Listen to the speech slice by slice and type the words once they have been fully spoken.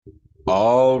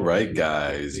All right,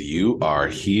 guys, you are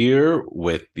here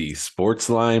with the sports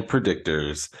line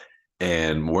predictors.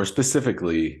 And more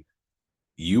specifically,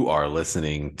 you are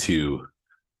listening to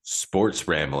Sports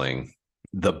Rambling,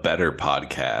 the better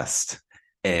podcast.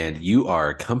 And you are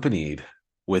accompanied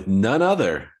with none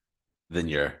other than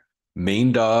your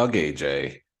main dog,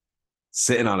 AJ,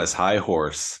 sitting on his high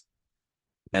horse.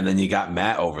 And then you got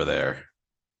Matt over there,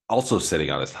 also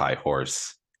sitting on his high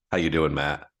horse. How you doing,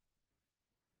 Matt?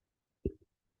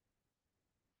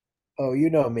 Oh, you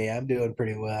know me. I'm doing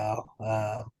pretty well.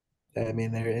 I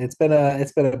mean, it's been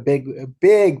a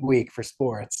big week for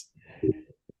sports.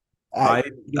 I I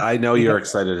you, I know you you're know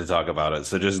excited to talk about it.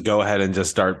 So just go ahead and just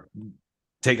start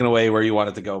taking away where you want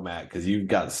it to go, Matt, because you've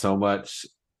got so much.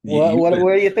 You've what been.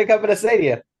 do you think I'm going to say to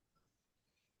you?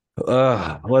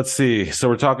 Let's see. So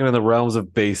we're talking in the realms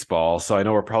of baseball. So I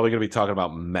know we're probably going to be talking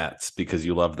about Mets because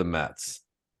you love the Mets.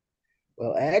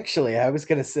 Well, actually, I was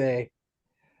going to say,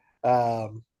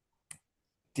 um,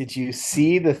 did you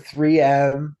see the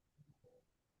 3M?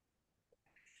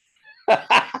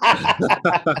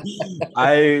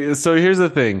 I so here's the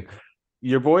thing.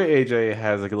 Your boy AJ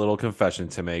has like a little confession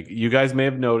to make. You guys may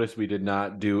have noticed we did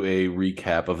not do a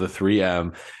recap of the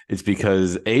 3M. It's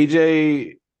because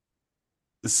AJ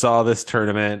saw this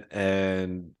tournament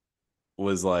and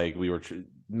was like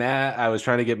Matt. I was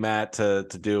trying to get Matt to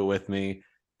do it with me,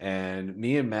 and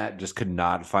me and Matt just could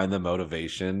not find the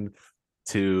motivation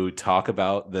to talk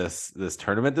about this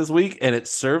tournament this week. And it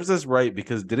serves us right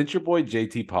because didn't your boy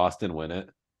JT Poston win it?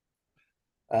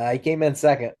 He came in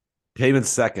second Came in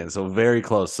second, so very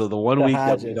close. So the one to week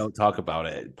that we Hodges. don't talk about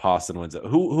it, Poston wins it.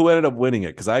 Who ended up winning it?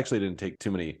 Because I actually didn't take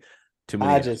too many.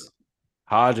 Hodges.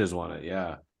 Hodges won it,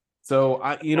 yeah. So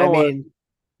you I know what? mean,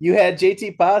 you had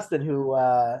JT Poston who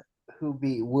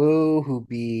beat Wu, who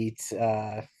beat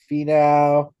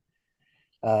Finau.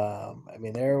 I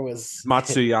mean, there was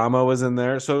Matsuyama was in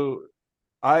there. So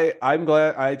I'm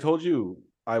glad. I told you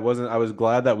I was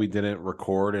glad that we didn't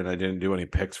record and I didn't do any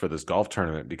picks for this golf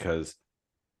tournament because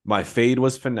my fade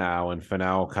was Finau and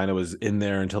Finau kind of was in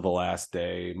there until the last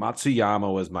day.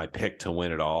 Matsuyama was my pick to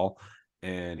win it all,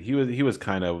 and he was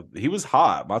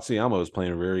hot. Matsuyama was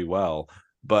playing very well.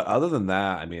 But other than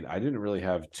that, I mean, I didn't really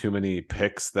have too many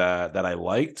picks that I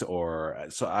liked, or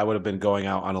so I would have been going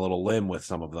out on a little limb with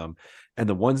some of them. And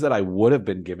the ones that I would have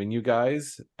been giving you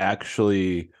guys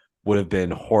actually would have been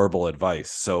horrible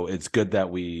advice. So it's good that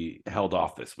we held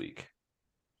off this week.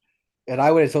 and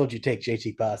I would have told you take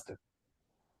JT Poston.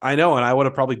 I know, and I would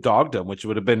have probably dogged him, which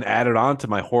would have been added on to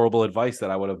my horrible advice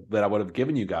that I would have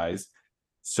given you guys.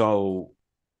 So,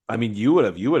 I mean, you would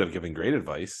have given great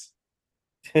advice.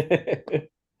 But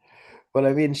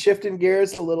I mean, shifting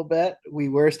gears a little bit, we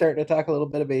were starting to talk a little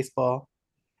bit of baseball.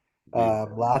 We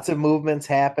Lots of movements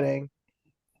happening,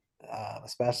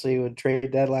 especially with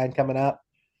trade deadline coming up.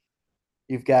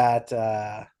 You've got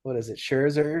what is it?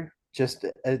 Scherzer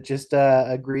just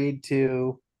agreed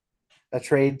to a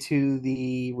trade to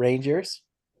the Rangers.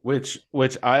 which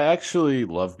I actually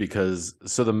love because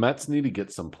so the Mets need to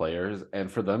get some players,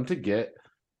 and for them to get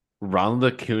Ronald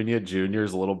Acuna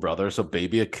Jr.'s little brother, so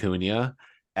baby Acuna,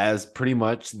 as pretty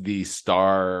much the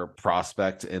star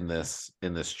prospect in this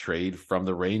trade from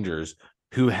the Rangers,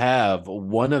 who have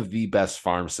one of the best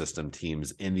farm system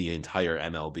teams in the entire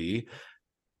MLB.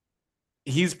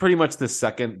 He's pretty much the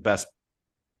second best,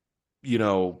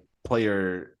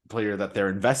 player that they're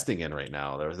investing in right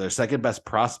now. They're their second best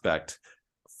prospect,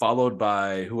 followed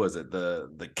by who was it?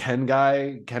 The Ken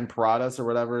guy, Ken Paradas or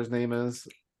whatever his name is.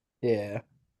 Yeah,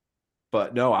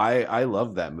 But no, I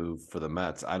love that move for the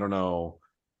Mets. I don't know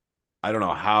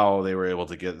how they were able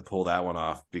to pull that one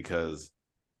off because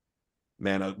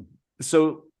man,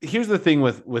 so here's the thing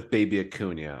with Baby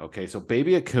Acuna. Okay, so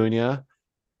Baby Acuna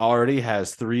already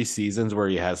has 3 seasons where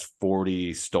he has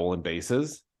 40 stolen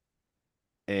bases,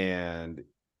 and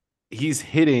he's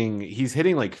hitting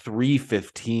like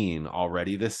 315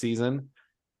 already this season.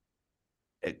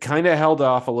 It kind of held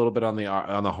off a little bit on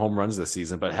the home runs this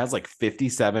season, but has like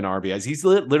 57 RBIs. He's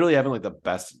literally having like the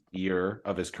best year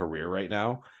of his career right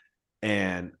now.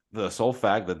 And the sole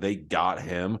fact that they got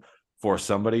him for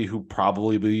somebody who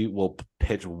probably will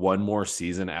pitch one more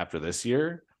season after this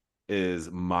year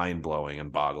is mind blowing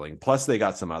and boggling. Plus, they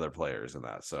got some other players in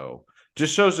that. So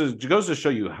goes to show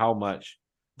you how much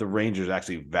the Rangers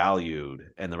actually valued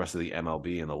and the rest of the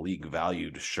MLB and the league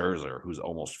valued Scherzer, who's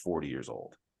almost 40 years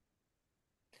old.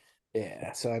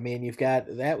 yeah. So I mean, you've got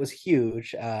that was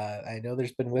huge. I know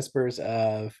there's been whispers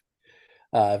of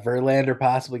Verlander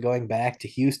possibly going back to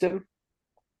Houston.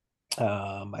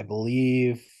 I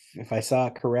believe, if I saw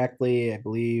it correctly, I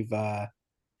believe the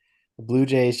Blue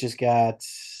Jays just got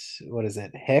what is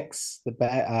it, Hicks,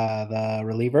 the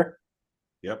reliever.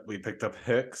 Yep, we picked up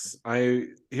Hicks.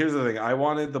 Here's the thing. I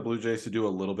wanted the Blue Jays to do a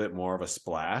little bit more of a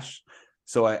splash.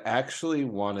 So I actually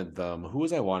wanted them. Who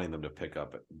was I wanting them to pick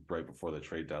up right before the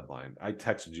trade deadline? I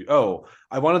texted you. Oh,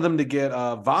 I wanted them to get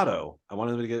Votto. I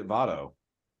wanted them to get Votto.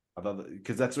 I thought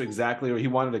because that's exactly what he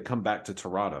wanted to come back to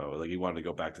Toronto. Like he wanted to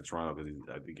go back to Toronto because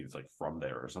I think he's like from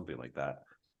there or something like that.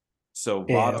 So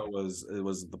Yeah. Votto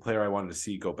was the player I wanted to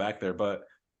see go back there, but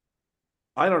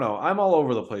I don't know. I'm all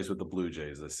over the place with the Blue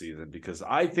Jays this season because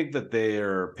I think that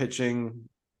their pitching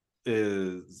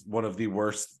is one of the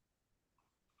worst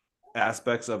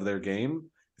aspects of their game,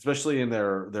 especially in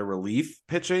their relief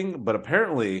pitching. But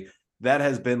apparently, that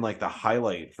has been like the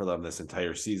highlight for them this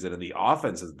entire season, and the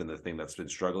offense has been the thing that's been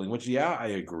struggling. Which, yeah, I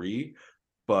agree,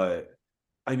 but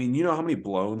I mean, you know how many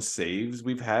blown saves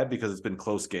we've had because it's been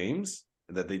close games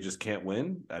that they just can't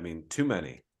win. I mean, too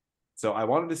many. So I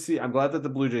wanted to see. I'm glad that the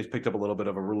Blue Jays picked up a little bit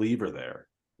of a reliever there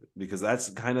because that's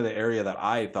kind of the area that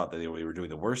I thought that we were doing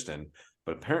the worst in.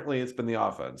 But apparently, it's been the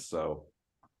offense. So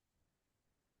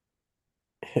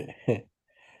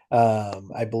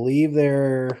I believe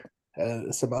there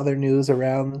some other news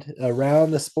around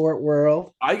the sport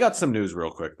world. I got some news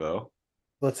real quick though.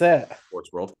 What's that?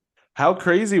 Sports world. How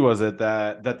crazy was it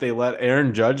that they let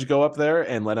Aaron Judge go up there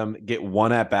and let him get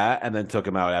one at bat and then took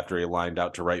him out after he lined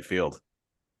out to right field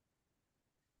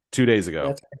 2 days ago?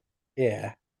 That's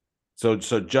yeah. So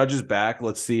Judge is back.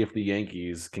 Let's see if the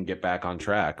Yankees can get back on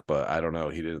track. But I don't know.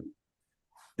 He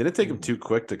didn't take him too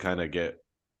quick to kind of get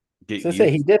So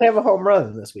say he did have a home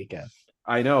run this weekend.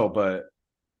 I know, but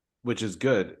which is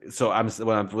good. So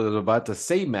what I was about to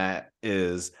say, Matt,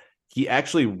 is he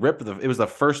actually ripped it was the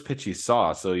first pitch he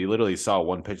saw. So he literally saw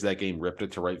one pitch that game, ripped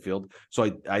it to right field.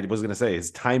 So I was gonna say his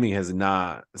timing has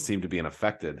not seemed to be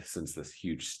unaffected since this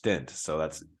huge stint. So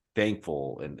that's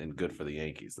thankful and good for the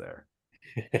Yankees there.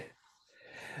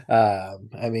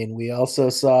 I mean, we also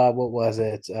saw what was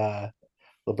it?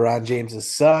 LeBron James's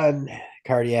son,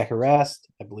 cardiac arrest.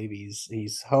 I believe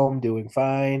he's home doing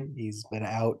fine. He's been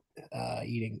out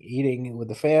eating with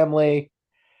the family.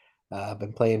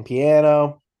 Been playing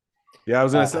piano. Yeah, I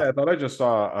was gonna say I thought I just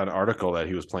saw an article that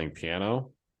he was playing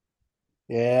piano.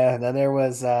 Yeah, and then there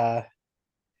was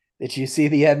did you see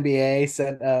the NBA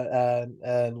sent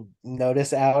a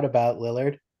notice out about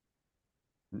Lillard?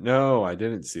 No, I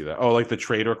didn't see that. Oh, like the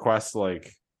trade request,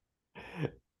 like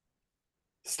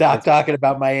Stop talking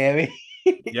about Miami.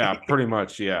 yeah, pretty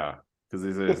much, yeah, because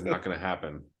it's not going to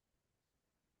happen.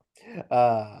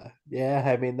 Yeah,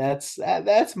 I mean that's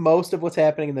most of what's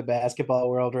happening in the basketball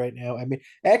world right now. I mean,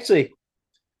 actually,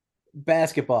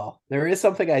 basketball. There is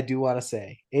something I do want to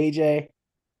say. AJ,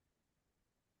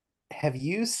 have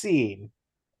you seen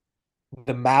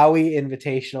the Maui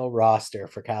Invitational roster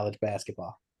for college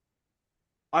basketball?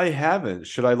 I haven't.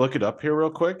 Should I look it up here real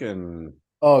quick? And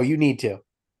Oh, you need to.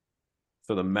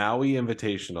 so the Maui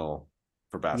Invitational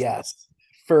for basketball. Yes.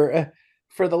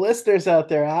 For the listeners out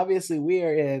there, obviously we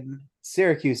are in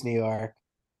Syracuse, New York,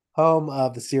 home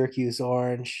of the Syracuse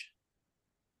Orange.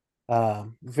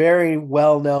 Very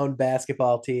well-known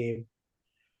basketball team.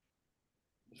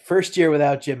 First year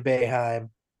without Jim Boeheim.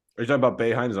 Are you talking about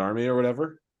Boeheim's Army or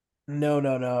whatever?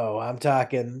 No. I'm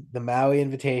talking the Maui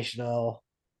Invitational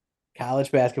college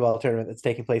basketball tournament that's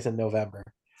taking place in November.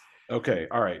 Okay,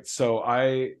 all right. So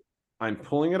I'm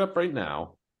pulling it up right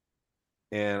now,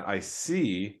 and I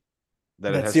see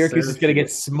that it has Syracuse is going to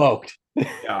get smoked.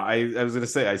 Yeah, I was going to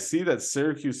say I see that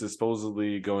Syracuse is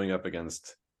supposedly going up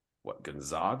against what,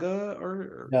 Gonzaga,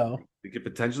 or No. they could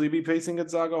potentially be facing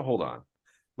Gonzaga. Hold on,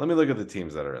 let me look at the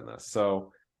teams that are in this.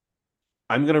 So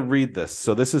I'm going to read this.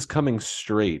 So this is coming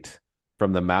straight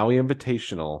from the Maui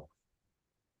Invitational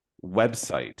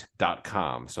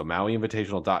website.com. So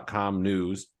MauiInvitational.com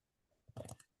news.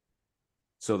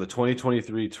 So the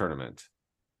 2023 tournament.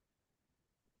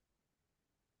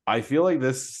 I feel like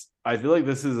this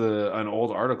is an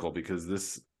old article because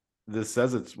this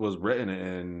says it was written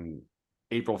in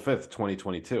April 5th,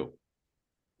 2022.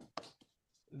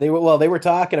 They were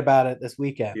talking about it this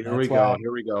weekend. Here we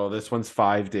go. This one's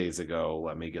 5 days ago.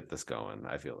 Let me get this going.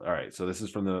 I feel all right. So this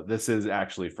is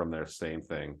actually from their same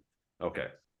thing. Okay.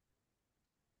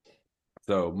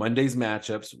 So Monday's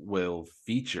matchups will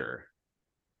feature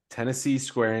Tennessee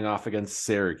squaring off against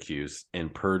Syracuse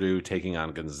and Purdue taking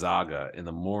on Gonzaga in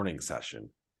the morning session.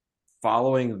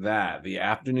 Following that, the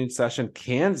afternoon session,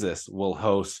 Kansas will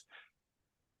host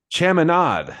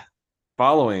Chaminade,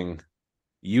 following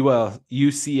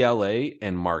UCLA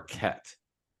and Marquette.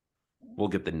 We'll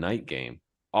get the night game.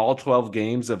 All 12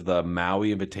 games of the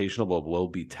Maui Invitational will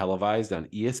be televised on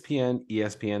ESPN,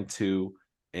 ESPN2,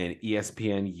 and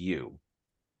ESPNU.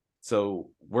 So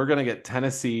we're going to get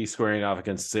Tennessee squaring off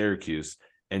against Syracuse,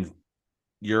 and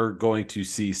you're going to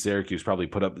see Syracuse probably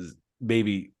put up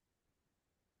maybe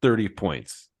 30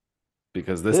 points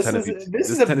because This is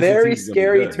this a Tennessee very team is going to be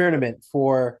scary good. tournament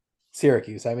for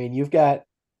Syracuse. I mean, you've got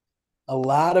a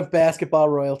lot of basketball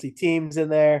royalty teams in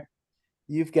there.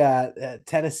 You've got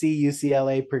Tennessee,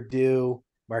 UCLA, Purdue,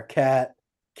 Marquette,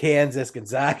 Kansas,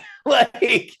 Gonzaga.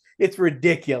 Like it's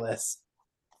ridiculous.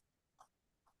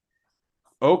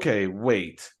 Okay,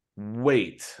 wait.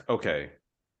 Okay,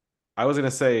 I was going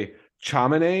to say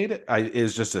Chaminade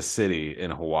is just a city in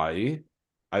Hawaii,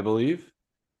 I believe,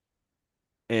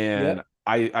 and Yep.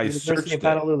 I University of searched it.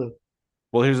 Honolulu.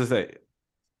 Well, here's the thing.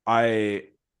 I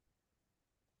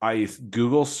I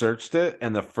Google searched it,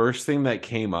 and the first thing that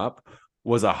came up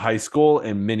was a high school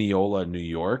in Mineola, New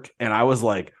York, and I was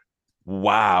like,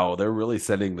 "Wow, they're really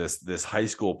sending this high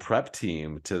school prep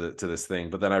team to this thing."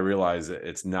 But then I realized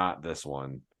it's not this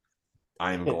one.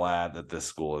 I'm glad that this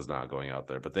school is not going out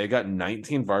there. But they got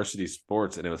 19 varsity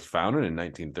sports, and it was founded in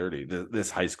 1930.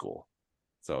 This high school,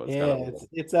 so it's got a Yeah, little.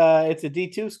 it's a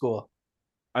D2 school.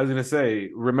 I was gonna say,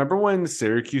 remember when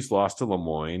Syracuse lost to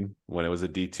Lemoyne when it was a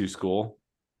D2 school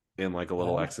in like a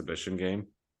little Uh, exhibition game?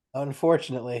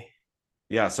 Unfortunately.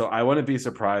 Yeah, so I wouldn't be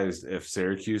surprised if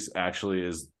Syracuse actually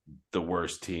is the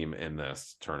worst team in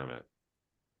this tournament.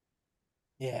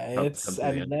 Yeah, Come to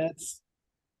I the mean end.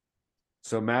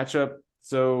 So matchup.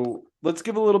 So let's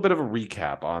give a little bit of a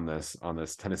recap on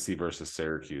this Tennessee versus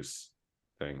Syracuse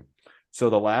thing. So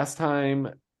the last time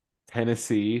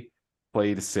Tennessee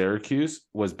played Syracuse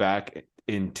was back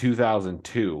in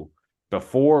 2002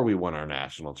 before we won our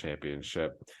national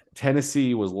championship.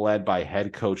 Tennessee was led by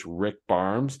head coach Rick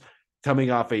Barnes,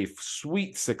 coming off a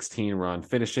sweet 16 run,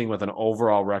 finishing with an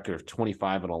overall record of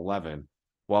 25-11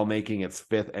 while making its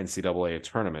fifth NCAA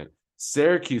tournament.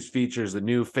 Syracuse features a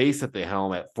new face at the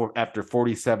helm after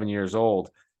 47 years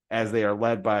old, as they are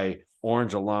led by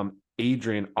Orange alum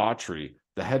Adrian Autry.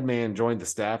 The head man joined the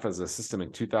staff as assistant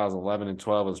in 2011 and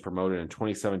 12 and was promoted in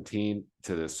 2017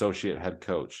 to the associate head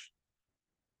coach.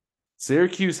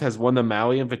 Syracuse has won the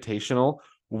Maui Invitational.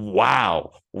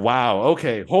 Wow. Wow.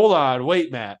 Okay. Hold on.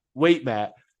 Wait,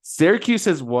 Matt. Syracuse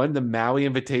has won the Maui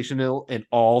Invitational in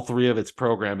all three of its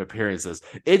program appearances.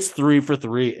 It's 3 for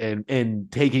 3 in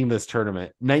taking this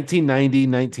tournament 1990,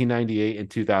 1998, and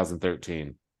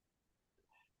 2013.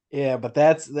 Yeah, but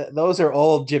those are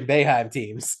old Jim Boeheim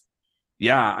teams.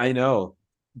 Yeah, I know.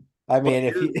 I But mean,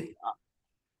 if you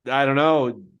I don't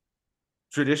know.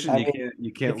 Tradition I mean,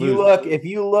 you can't lose. if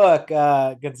you look,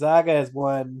 Gonzaga has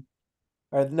won,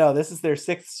 or no, this is their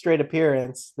sixth straight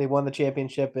appearance. They won the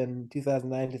championship in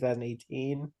 2009,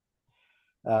 2018.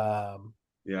 Um,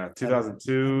 Yeah, and then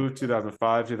 2002,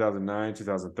 2005, 2009,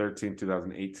 2013,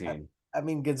 2018. I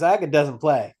mean, Gonzaga doesn't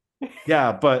play.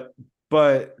 Yeah, but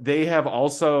they have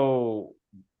also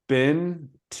been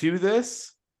to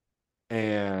this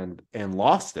and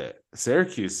lost it.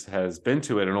 Syracuse has been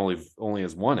to it and only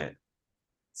has won it.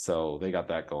 So they got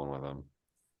that going with them.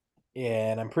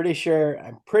 Yeah, and I'm pretty sure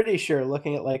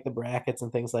looking at like the brackets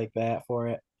and things like that for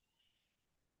it.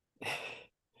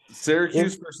 If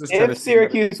Syracuse versus if Tennessee.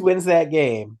 Syracuse wins that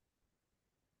game,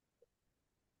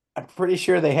 I'm pretty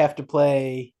sure they have to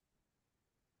play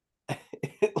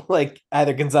like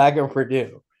either Gonzaga or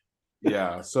Purdue.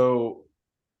 Yeah, so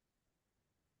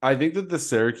I think that the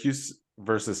Syracuse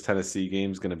versus Tennessee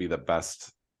game is going to be the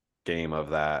best game of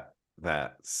that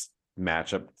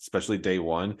matchup, especially day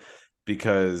one,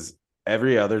 because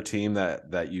every other team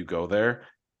that you go there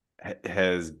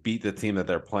has beat the team that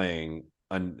they're playing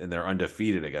and they're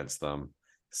undefeated against them.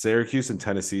 Syracuse and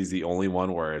Tennessee is the only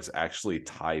one where it's actually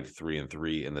tied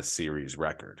 3-3 in the series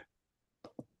record.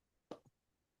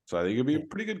 So I think it'll be a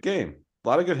pretty good game. A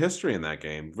lot of good history in that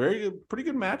game. Pretty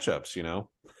good matchups, you know.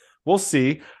 We'll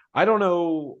see. I don't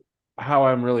know how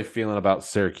I'm really feeling about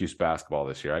Syracuse basketball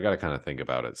this year. I got to kind of think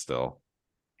about it still.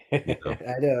 You know,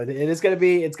 I know it's gonna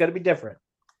be different.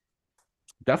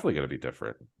 definitely going to be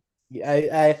different.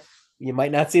 I you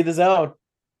might not see the zone.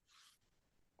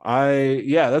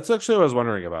 Yeah, that's actually what I was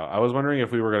wondering about. I was wondering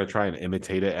if we were going to try and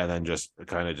imitate it and then just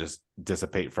kind of just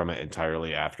dissipate from it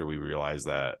entirely after we realize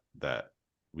that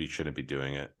we shouldn't be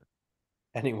doing it.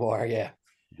 Anymore. Yeah,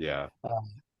 Yeah.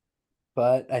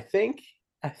 but I think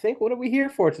what are we here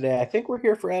for today? I think we're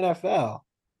here for NFL.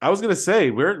 I was gonna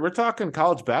say we're talking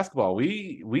college basketball.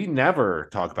 We never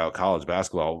talk about college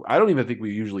basketball. I don't even think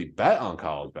we usually bet on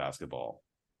college basketball.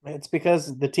 It's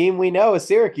because the team we know is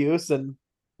Syracuse, and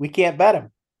we can't bet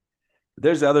them.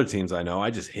 There's other teams I know. I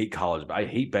just hate college. I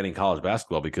hate betting college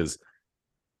basketball because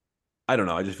I don't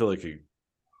know. I just feel like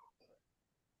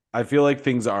I feel like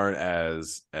things aren't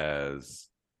as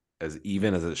as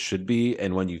even as it should be.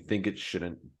 And when you think it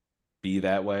shouldn't be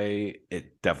that way,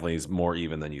 it definitely is more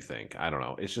even than you think. I don't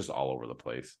know. It's just all over the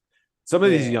place. Some of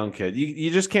these Yeah, young kids,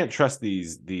 you just can't trust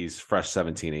these fresh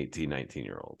 17, 18, 19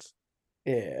 year olds.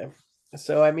 yeah.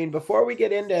 So I mean, before we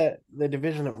get into the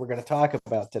division that we're going to talk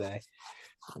about today,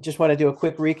 I just want to do a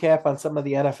quick recap on some of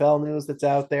the NFL news that's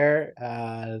out there.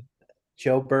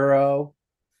 Joe Burrow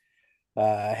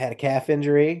had a calf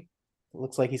injury.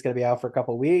 Looks like he's going to be out for a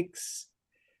couple weeks.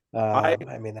 I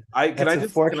I mean, I that's can I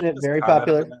unfortunate. just Very comment on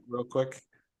popular. that real quick?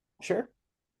 Sure.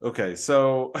 Okay,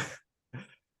 so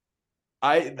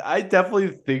I definitely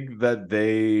think that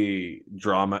they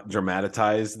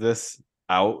dramatized this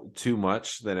out too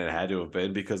much than it had to have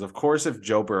been, because of course if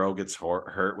Joe Burrow gets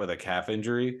hurt with a calf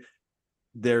injury,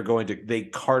 they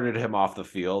carted him off the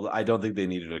field. I don't think they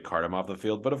needed to cart him off the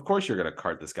field, but of course you're going to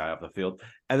cart this guy off the field.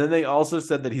 And then they also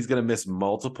said that he's going to miss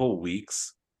multiple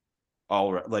weeks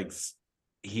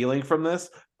healing from this.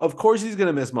 Of course he's going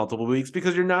to miss multiple weeks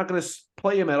because you're not going to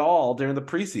play him at all during the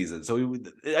preseason. So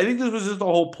I think this was just a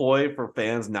whole ploy for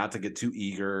fans not to get too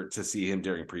eager to see him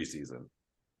during preseason.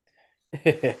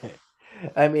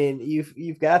 I mean,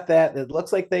 you've got that. It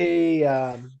looks like they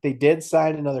did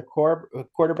sign another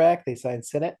quarterback. They signed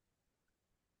Sinnott.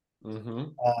 Mm-hmm.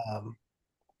 Um,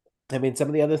 I mean, some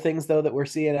of the other things though that we're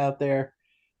seeing out there.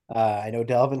 I know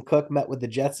Delvin Cook met with the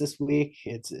Jets this week.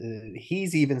 It's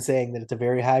he's even saying that it's a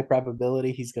very high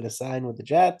probability he's going to sign with the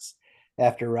Jets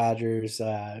after Rodgers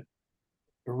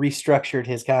restructured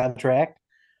his contract.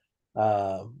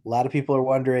 A lot of people are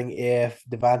wondering if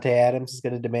Devonte Adams is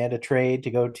going to demand a trade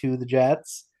to go to the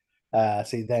Jets.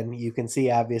 So then you can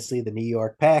see obviously the New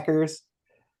York Packers.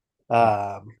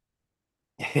 Um,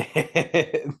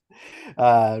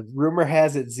 rumor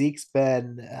has it Zeke's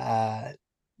been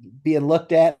being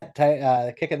looked at,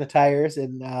 kicking the tires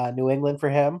in New England for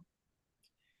him.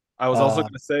 I was also Uh,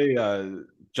 going to say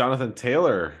Jonathan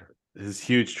Taylor, his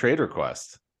huge trade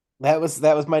request. that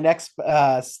was my next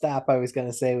stop. I was going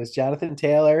to say was Jonathan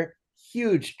Taylor,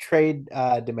 huge trade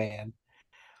demand.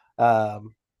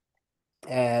 Um,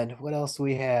 and what else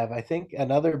we have? I think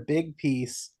another big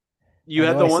piece. You I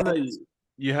had know the I one said that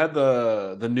you had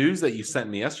the news that you sent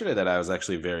me yesterday that I was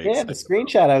actually very yeah, the excited about.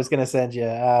 screenshot I was going to send you.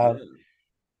 Yeah.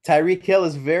 Tyreek Hill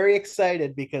is very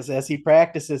excited because as he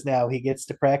practices now, he gets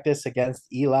to practice against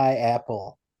Eli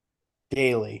Apple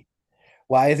daily.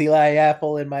 Why is Eli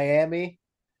Apple in Miami?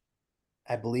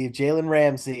 I believe Jalen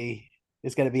Ramsey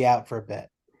is going to be out for a bit.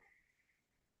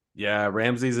 Yeah,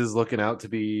 Ramses is looking out to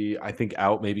be, I think,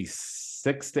 out maybe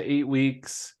 6 to 8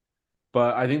 weeks.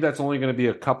 But I think that's only going to be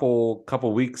a couple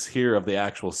weeks here of the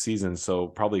actual season. So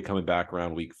probably coming back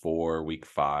around week 4, week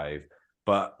 5.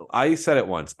 But I said it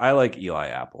once. I like Eli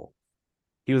Apple.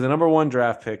 He was a number 1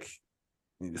 draft pick.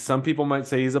 Some people might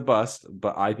say he's a bust,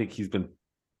 but I think he's been,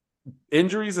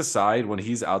 injuries aside, when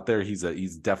he's out there, he's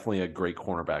definitely a great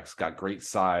cornerback. He's got great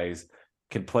size,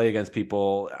 can play against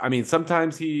people. I mean,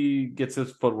 sometimes he gets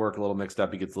his footwork a little mixed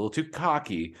up. He gets a little too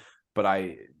cocky, but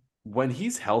when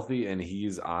he's healthy and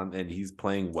he's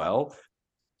playing well,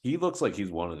 he looks like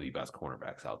he's one of the best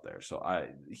cornerbacks out there. So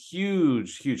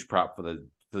huge prop for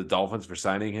the Dolphins for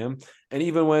signing him. And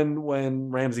even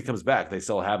when Ramsey comes back, they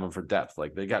still have him for depth.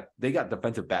 Like they got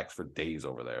defensive backs for days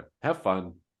over there. Have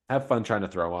fun. Have fun trying to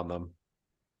throw on them.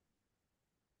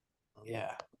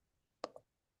 Yeah.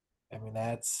 I mean,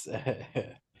 that's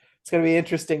it's going to be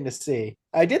interesting to see.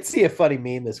 I did see a funny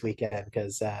meme this weekend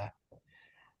because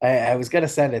I was going to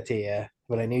send it to you,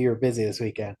 but I knew you were busy this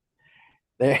weekend.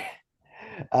 They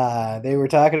they were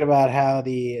talking about how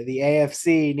the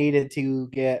AFC needed to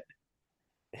get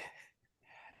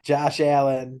Josh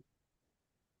Allen,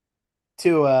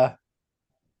 Tua,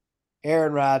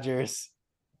 Aaron Rodgers,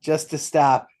 just to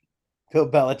stop Bill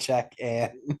Belichick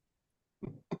and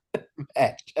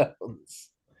Mac Jones.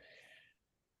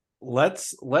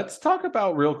 Let's talk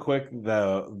about real quick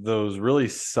those really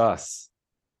sus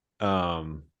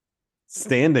um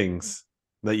standings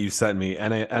that you sent me,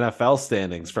 and NFL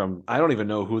standings from, I don't even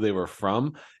know who they were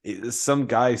from. Some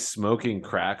guy smoking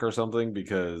crack or something,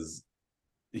 because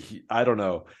I don't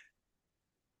know.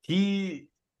 He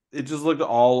It just looked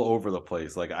all over the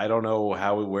place. Like I don't know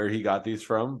where he got these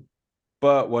from,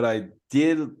 but what I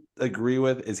did agree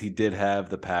with is he did have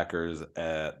the Packers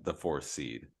at the 4th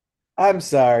seed. I'm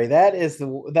sorry. That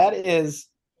is.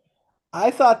 I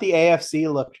thought the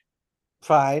AFC looked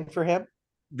fine for him.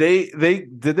 They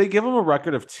give him a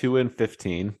record of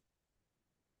 2-15.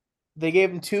 They gave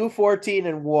him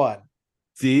 2-14-1.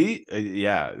 See,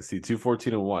 yeah, see,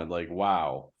 2-14-1. Like,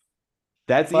 wow,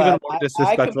 that's even But more I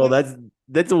disrespectful. completely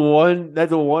That's a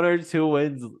 1 or 2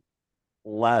 wins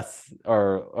less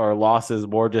or losses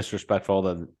more disrespectful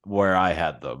than where I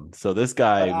had them. So this But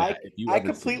guy, I Matt, if you I ever see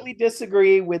him, completely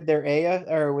disagree with their A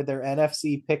or with their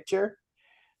NFC picture.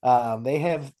 They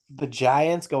have the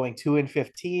Giants going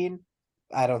 2-15.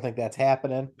 I don't think that's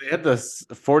happening. they had the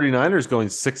 49ers going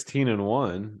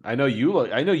 16-1. I know you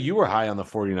were high on the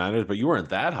 49ers, but you weren't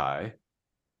that high.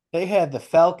 They had the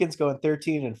Falcons going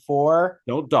 13-4.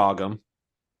 Don't dog them.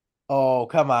 Oh,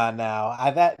 come on now.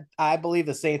 I believe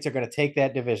the Saints are going to take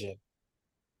that division.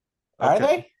 Are Okay.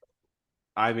 they?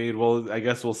 I mean, well, I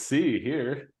guess we'll see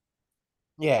here.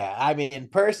 Yeah, I mean,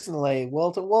 personally,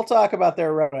 we'll talk about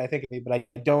their run. I think, but I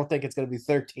don't think it's going to be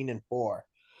 13-4.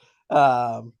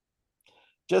 Um,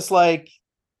 just like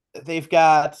they've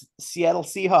got Seattle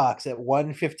Seahawks at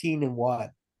 1-15-1.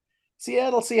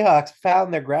 Seattle Seahawks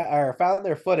found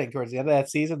their footing towards the end of that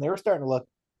season. They were starting to look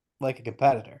like a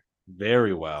competitor.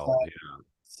 Very So, well. Yeah.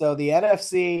 so the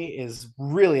NFC is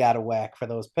really out of whack for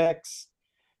those picks.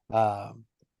 Um,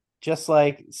 just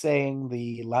like saying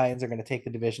the Lions are going to take the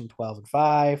division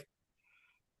 12-5.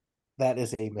 That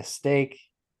is a mistake.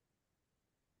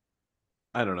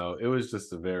 I don't know. It was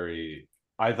just a very.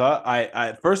 I thought I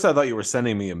at first I thought you were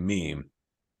sending me a meme,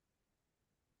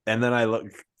 and then I look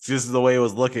just the way it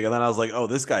was looking, and then I was like, oh,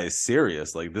 this guy is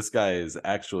serious. Like this guy is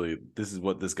actually. This is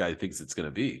what this guy thinks it's going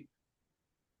to be.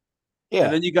 And Yeah,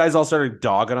 then you guys all started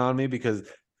dogging on me because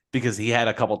he had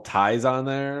a couple ties on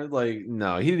there. Like,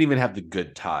 no, he didn't even have the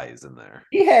good ties in there.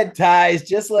 he had ties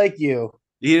just like you.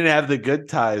 He didn't have the good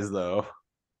ties though.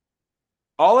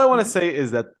 All I want to say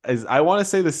is I want to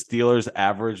say the Steelers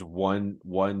average one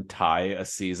tie a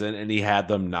season, and he had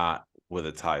them not with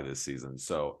a tie this season.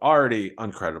 So already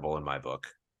uncredible in my book.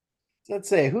 So let's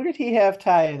say, who did he have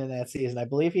tying in that season? I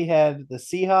believe he had the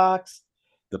Seahawks,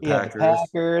 The he had the Packers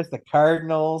Packers, the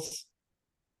Cardinals,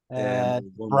 and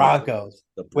and one more, Broncos,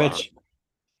 the which Broncos.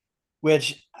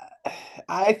 which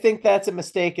I think that's a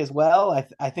mistake as well.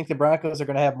 I think the Broncos are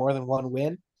going to have more than one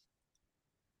win,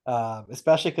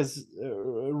 especially because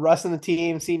Russ and the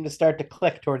team seem to start to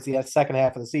click towards the second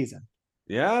half of the season.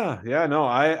 Yeah, yeah, no,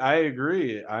 I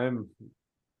agree.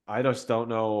 I just don't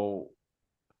know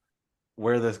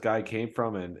where this guy came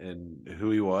from and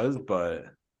who he was, but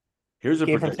here's a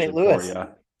Came from St. prediction for Louis.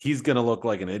 you. He's gonna look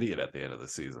like an idiot at the end of the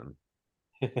season.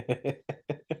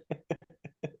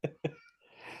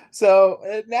 So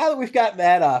now that we've gotten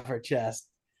that off our chest,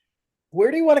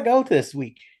 where do you want to go this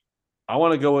week? I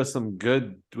want to go with some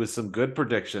good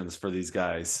predictions for these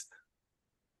guys.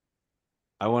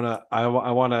 I want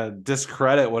to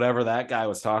discredit whatever that guy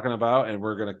was talking about, and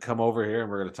we're gonna come over here and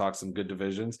we're gonna talk some good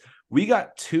divisions. We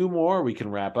got two more we can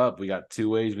wrap up. We got two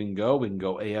ways we can go. We can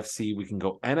go AFC. We can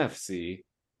go NFC. You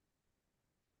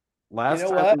Last know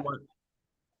time what? we went.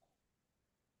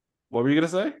 What were you gonna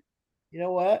say? You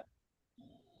know what?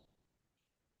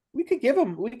 We could give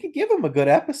them a good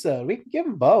episode. We could give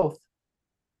them both.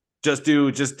 Just do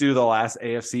the last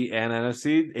AFC and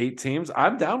NFC 8 teams.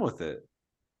 I'm down with it.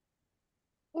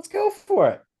 Let's go for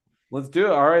it. Let's do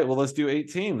it. All right. Well, let's do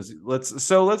 8 teams.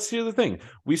 Let's hear the thing.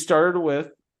 We started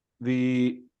with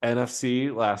the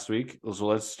NFC last week. So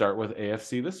let's start with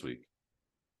AFC this week.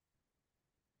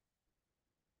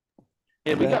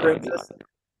 And we That got brings us.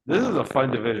 this is a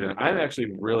fun division. I'm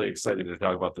actually really excited to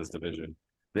talk about this division,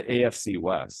 the AFC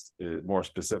West, more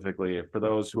specifically. For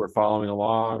those who are following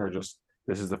along or just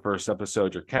this is the first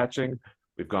episode you're catching,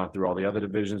 we've gone through all the other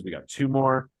divisions. We got two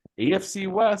more. AFC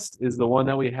West is the one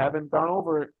that we haven't gone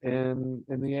over in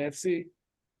the AFC.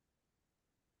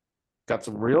 Got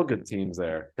some real good teams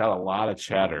there. Got a lot of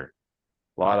chatter.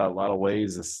 A lot of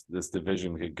ways this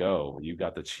division could go. You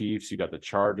got the Chiefs, you got the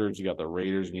Chargers, you got the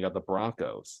Raiders, and you got the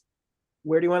Broncos.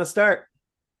 Where do you want to start?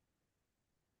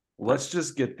 Let's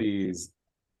just get these.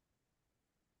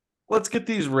 Let's get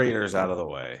these Raiders out of the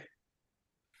way.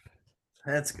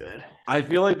 That's good. I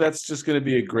feel like that's just going to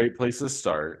be a great place to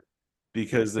start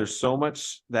because there's so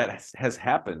much that has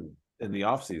happened in the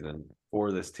offseason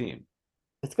for this team.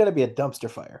 It's going to be a dumpster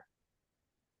fire.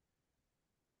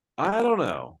 I don't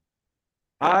know.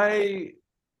 I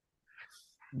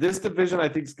this division I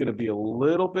think is going to be a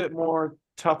little bit more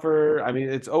tougher. I mean,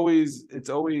 it's always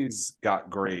got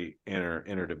great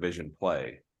interdivision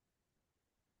play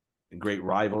and great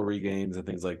rivalry games and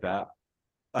things like that.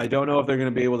 I don't know if they're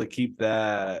going to be able to keep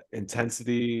that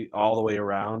intensity all the way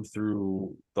around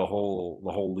through the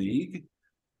whole league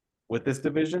with this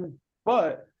division,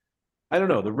 but I don't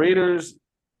know. The Raiders,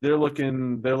 they're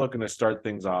looking to start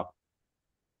things off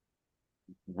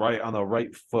right on the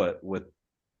right foot with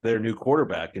their new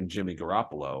quarterback in Jimmy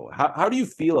Garoppolo. How do you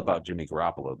feel about Jimmy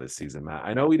Garoppolo this season, Matt?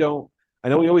 I know we don't. I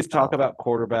know we always talk about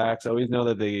quarterbacks. I always know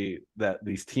that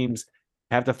these teams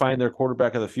have to find their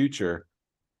quarterback of the future.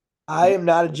 I am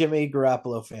not a Jimmy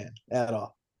Garoppolo fan at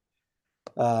all.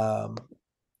 Um,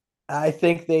 I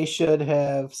think they should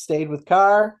have stayed with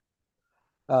Carr.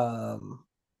 Um,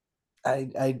 I,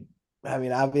 I, I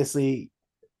mean, obviously,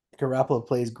 Garoppolo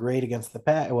plays great against the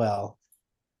Pack. Well,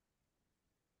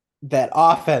 that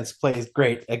offense plays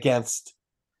great against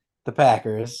the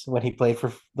Packers when he played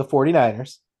for the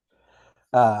 49ers.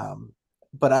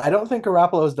 But I don't think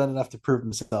Garoppolo has done enough to prove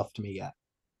himself to me yet.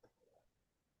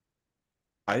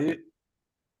 I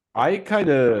I kind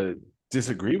of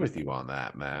disagree with you on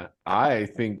that, Matt. I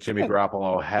think Jimmy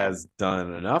Garoppolo has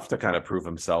done enough to kind of prove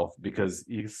himself because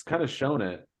he's kind of shown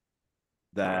it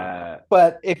that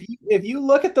But if you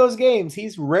look at those games,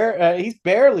 he's rare. He's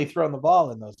barely thrown the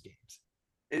ball in those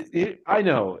games. I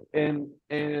know,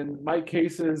 and my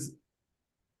case is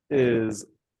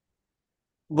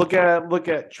look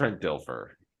at Trent Dilfer.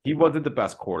 He wasn't the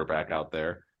best quarterback out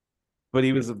there, but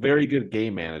he was a very good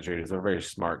game manager. He's a very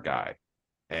smart guy.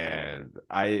 And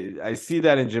I see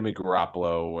that in Jimmy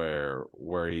Garoppolo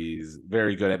where he's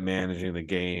very good at managing the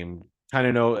game.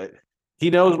 Kind of he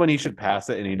knows when he should pass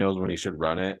it and he knows when he should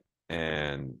run it.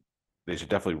 And they should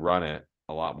definitely run it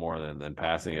a lot more than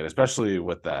passing it, especially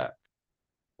with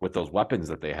those weapons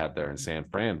that they had there in San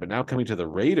Fran. But now coming to the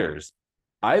Raiders,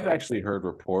 I've actually heard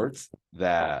reports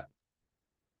that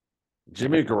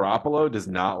Jimmy Garoppolo does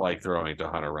not like throwing to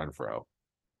Hunter Renfrow.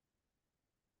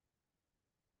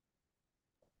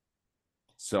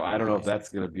 So I don't know if that's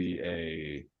going to be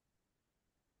a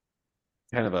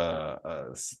kind of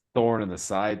a thorn in the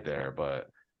side there, but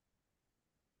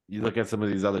you look at some of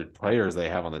these other players they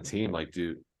have on the team, like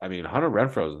Hunter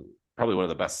Renfrow is probably one of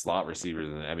the best slot receivers,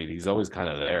 and I mean he's always kind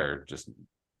of there, just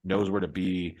knows where to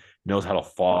be, knows how to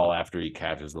fall after he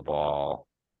catches the ball.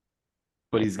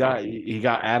 But he got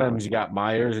Adams, you got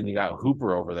Myers, and you got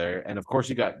Hooper over there, and of course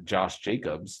you got Josh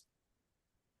Jacobs.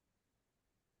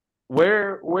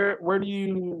 Where do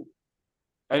you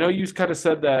I know you kind of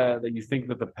said that you think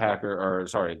that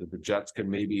that the Jets could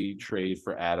maybe trade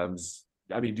for Adams.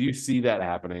 I mean, do you see that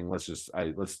happening?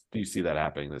 Do you see that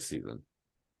happening this season?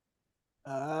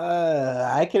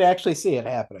 I could actually see it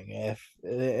happening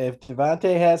if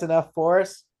Devontae has enough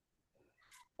force.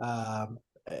 Um,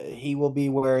 he will be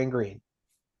wearing green.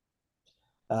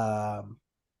 Um,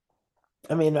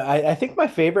 I think my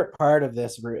favorite part of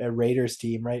this Raiders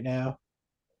team right now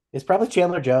is probably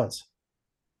Chandler Jones.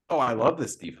 Oh, I love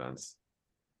this defense.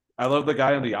 I love the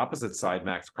guy on the opposite side,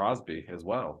 Max Crosby, as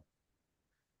well.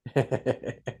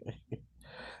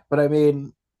 But I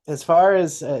mean, as far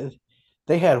as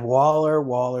they had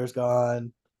Waller's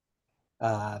gone.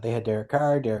 They had Derek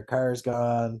Carr's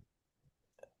gone.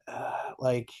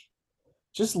 Like,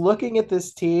 just looking at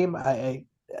this team, I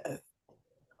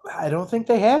don't think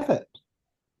they have it.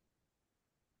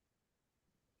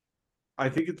 I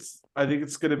think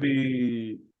it's going to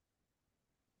be,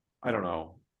 I don't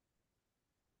know,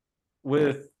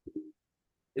 with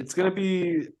it's going to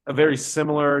be a very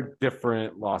similar,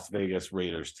 different Las Vegas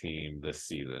Raiders team this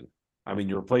season. I mean,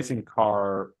 you're replacing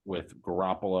Carr with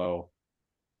Garoppolo.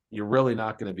 You're really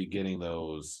not going to be getting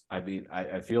those. I mean,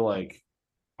 I feel like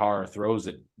Carr throws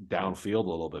it downfield a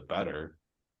little bit better.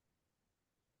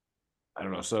 I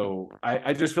don't know. So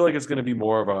I just feel like it's going to be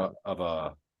more of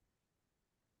a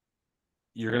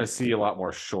you're going to see a lot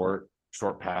more short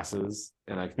passes,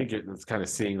 and I think it's kind of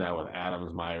seeing that with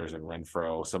Adams, Myers, and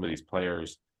Renfro. Some of these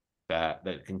players that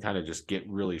can kind of just get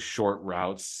really short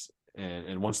routes,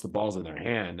 and once the ball's in their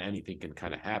hand, anything can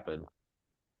kind of happen.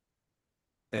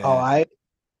 Oh, And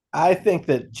I think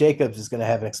that Jacobs is going to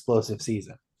have an explosive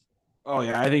season. oh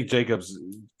yeah, I think Jacobs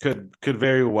could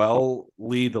very well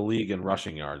lead the league in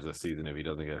rushing yards this season if he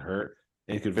doesn't get hurt.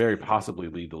 And he could very possibly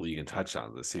lead the league in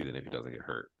touchdowns this season if he doesn't get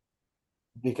hurt.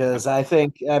 Because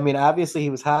obviously he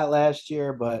was hot last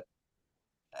year, but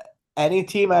any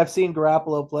team I've seen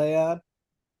Garoppolo play on,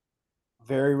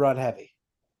 very run heavy.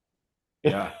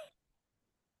 Yeah.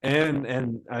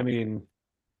 And I mean,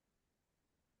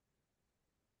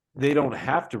 they don't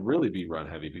have to really be run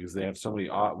heavy because they have so many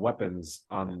weapons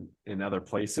in other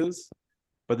places.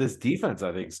 But this defense,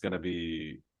 I think, is going to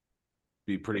be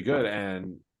pretty good.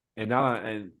 And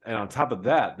on top of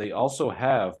that, they also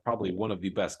have probably one of the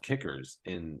best kickers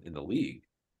in the league,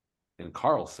 in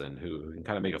Carlson, who can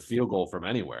kind of make a field goal from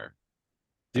anywhere.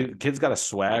 Dude, the kid's got a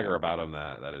swagger about him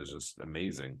that is just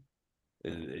amazing.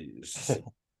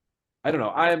 I don't know.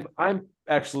 I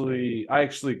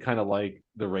actually kind of like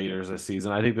the Raiders this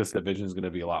season. I think this division is going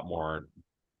to be a lot more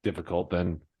difficult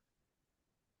than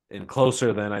and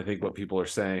closer than I think what people are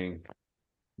saying.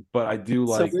 But I do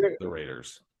So like where the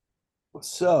Raiders.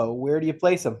 so where do you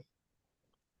place them?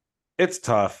 It's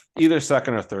tough. Either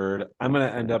second or third. I'm gonna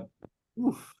end up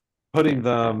Oof. putting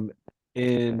them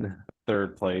in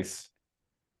third place,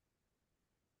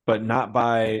 but not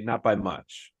by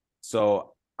much.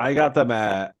 So I got them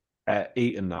at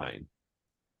 8 and 9.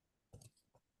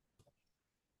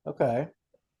 Okay.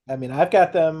 I mean, I've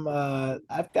got them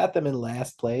in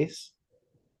last place.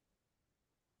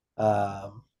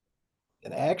 Um,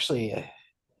 and actually,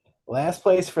 last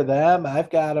place for them, I've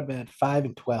got them at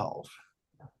 5-12.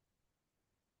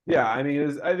 Yeah, I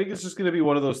mean, I think it's just going to be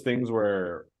one of those things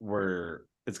where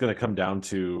it's going to come down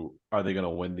to, are they going to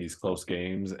win these close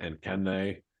games and can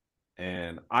they?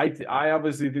 And I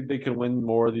obviously think they can win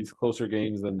more of these closer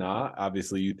games than not.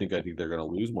 Obviously, I think they're going to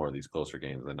lose more of these closer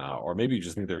games than not, or maybe you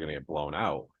just think they're going to get blown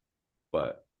out.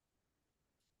 But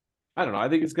I don't know. I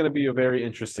think it's going to be a very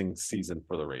interesting season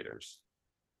for the Raiders,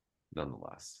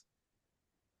 nonetheless.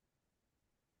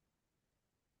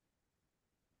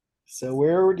 So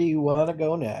where do you want to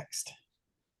go next?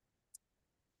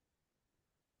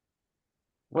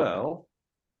 Well,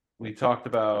 we talked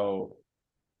about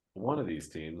one of these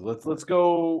teams. Let's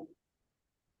go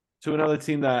to another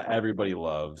team that everybody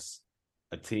loves,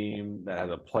 a team that has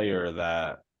a player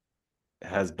that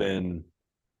has been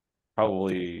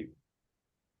probably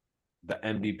the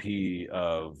MVP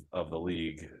of the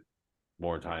league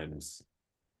more times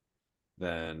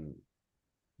than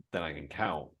I can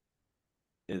count.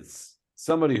 It's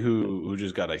somebody who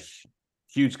just got a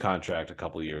huge contract a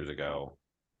couple of years ago,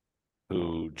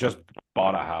 who just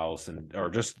bought a house and or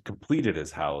just completed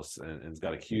his house and's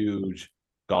got a huge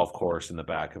golf course in the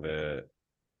back of it.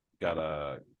 Got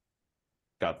a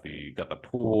got the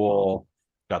pool,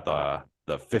 got the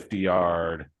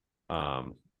 50-yard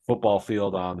football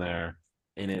field on there,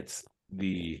 and it's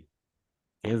the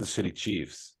Kansas City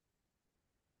Chiefs.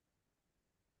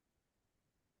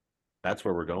 That's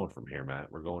where we're going from here,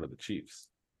 Matt. We're going to the Chiefs.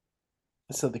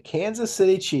 So the Kansas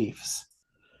City Chiefs.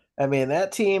 I mean,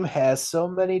 that team has so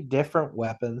many different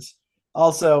weapons.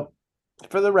 Also,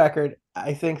 for the record,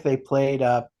 I think they played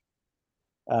up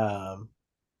um,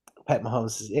 Pat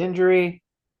Mahomes' injury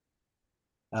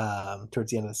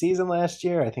towards the end of the season last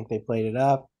year. I think they played it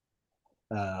up.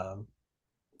 Um,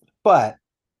 but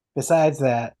besides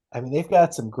that, I mean, they've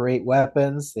got some great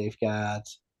weapons. They've got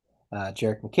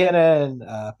Jerick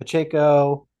McKinnon,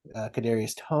 Pacheco,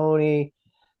 Kadarius Toney,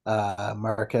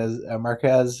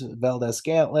 Marquez Valdez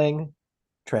Scantling,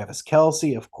 Travis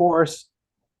Kelsey, of course.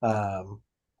 Um,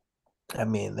 I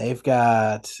mean, they've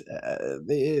got.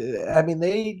 I mean,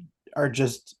 they are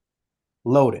just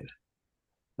loaded.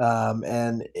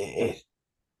 And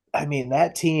I mean,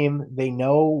 that team, they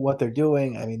know what they're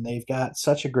doing. I mean, they've got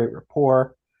such a great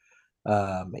rapport.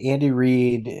 Andy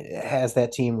Reid has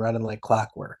that team running like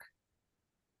clockwork.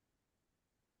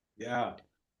 Yeah,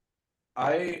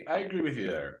 I agree with you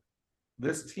there.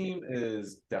 This team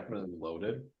is definitely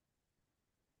loaded.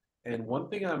 And one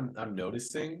thing I'm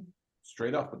noticing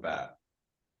straight off the bat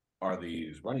are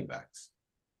these running backs.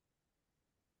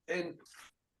 And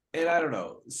I don't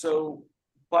know. So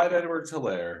Clyde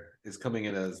Edwards-Helaire is coming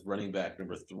in as running back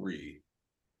number 3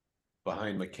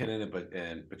 behind McKinnon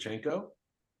and Pachenko.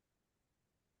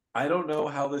 I don't know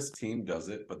how this team does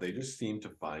it, but they just seem to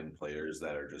find players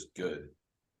that are just good,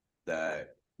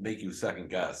 that make you second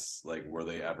guess, like, were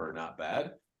they ever not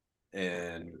bad?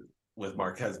 And with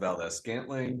Marquez Valdez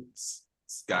Scantling,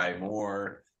 Sky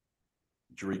Moore,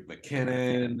 Jerick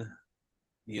McKinnon,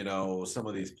 some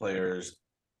of these players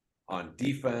on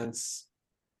defense.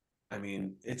 I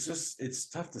mean, it's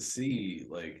tough to see.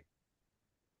 Like,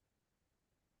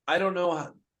 I don't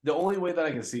know the only way that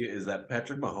I can see it is that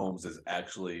Patrick Mahomes is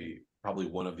actually probably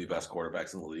one of the best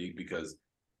quarterbacks in the league, because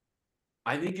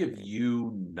I think if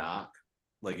you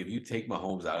take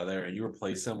Mahomes out of there and you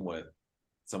replace him with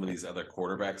some of these other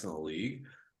quarterbacks in the league,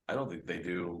 I don't think they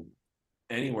do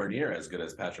anywhere near as good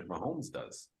as Patrick Mahomes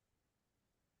does.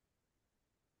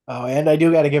 Oh, and I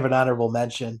do got to give an honorable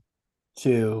mention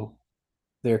to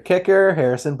their kicker,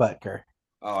 Harrison Butker.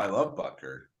 Oh, I love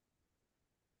Butker.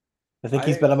 I think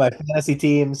he's I been on my fantasy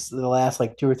teams the last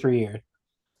like 2 or 3 years.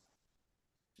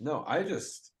 no, I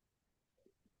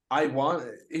want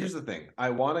here's the thing. I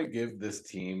want to give this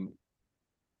team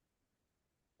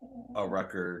a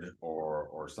record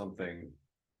or something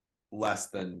less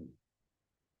than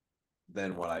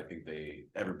what I think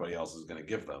everybody else is going to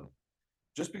give them.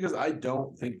 Just because I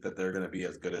don't think that they're going to be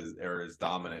as good as or as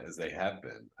dominant as they have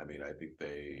been. I mean,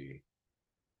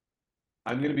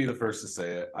 I'm going to be the first to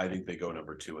say it. I think they go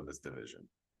number 2 in this division.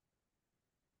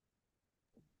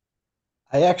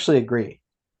 I actually agree.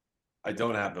 I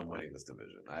don't have them winning this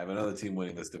division. I have another team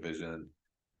winning this division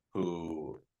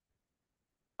who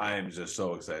I am just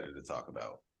so excited to talk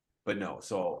about. But no,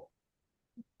 so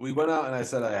we went out and I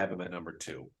said I have him at number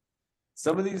 2.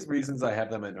 Some of these reasons I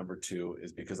have them at number 2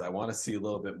 is because I want to see a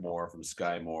little bit more from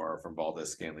Sky Moore, from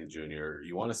Valdez Scantling Jr.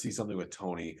 You want to see something with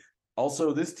Tony.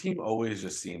 Also, this team always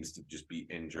just seems to just be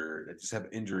injured. They just have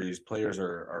injuries. Players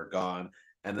are gone,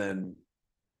 and then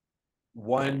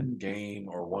one game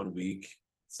or 1 week,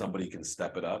 somebody can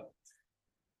step it up.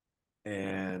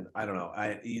 And I don't know.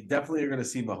 You definitely are going to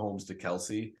see Mahomes to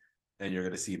Kelsey, and you're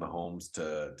going to see Mahomes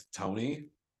to Tony.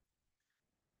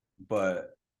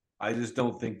 But I just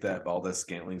don't think that Valdez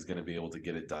Scantling is going to be able to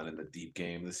get it done in the deep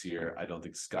game this year. I don't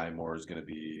think Sky Moore is going to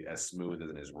be as smooth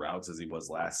in his routes as he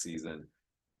was last season.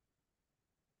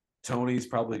 Tony's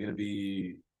probably going to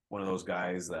be one of those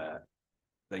guys that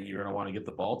you're going to want to get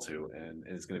the ball to, and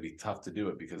it's going to be tough to do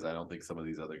it because I don't think some of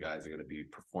these other guys are going to be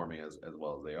performing as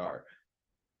well as they are.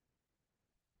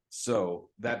 So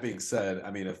that being said,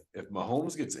 I mean, if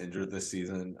Mahomes gets injured this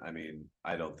season, I mean,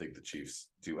 I don't think the Chiefs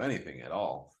do anything at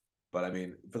all. But I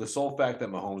mean, for the sole fact that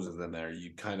Mahomes is in there,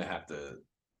 you kind of have to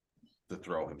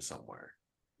throw him somewhere.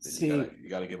 You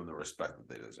gotta give him the respect that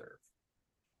they deserve.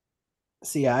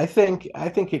 See, I think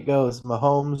it goes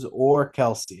Mahomes or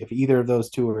Kelsey. If either of those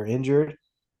two are injured,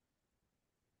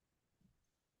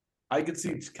 I could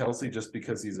see Kelsey just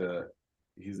because he's a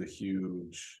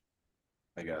huge,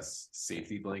 I guess,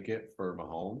 safety blanket for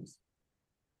Mahomes.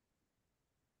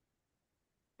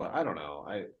 But I don't know.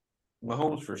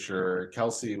 Mahomes for sure.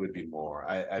 Kelsey would be more.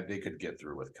 They could get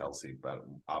through with Kelsey, but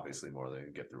obviously more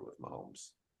than get through with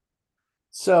Mahomes.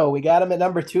 so we got him at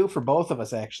number 2 for both of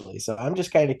us, actually. So I'm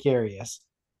just kind of curious.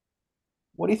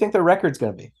 What do you think their record's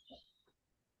going to be?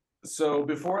 So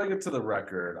before I get to the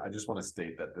record, I just want to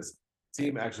state that this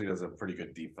team actually does a pretty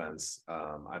good defense.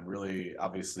 I'm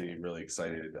obviously really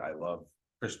excited. I love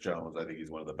Chris Jones. I think he's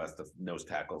one of the best nose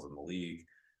tackles in the league.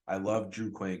 I love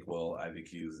Drew Quanquill. I think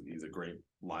he's a great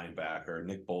linebacker.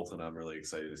 Nick Bolton, I'm really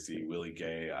excited to see. Willie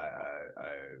Gay,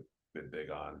 I've been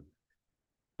big on.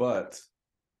 But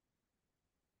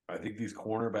I think these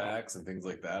cornerbacks and things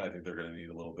like that, I think they're going to need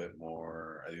a little bit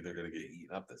more. I think they're going to get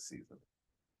eaten up this season.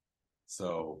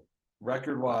 So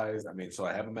record wise, I mean, so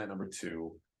I have them at number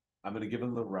 2. I'm going to give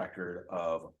them the record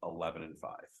of 11-5,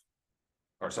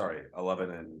 or sorry,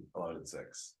 11-6.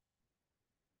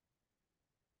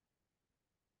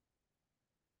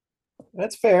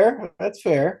 That's fair. That's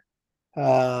fair.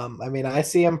 I mean, I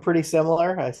see them pretty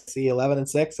similar. I see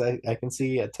 11-6. I can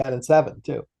see a 10-7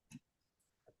 too.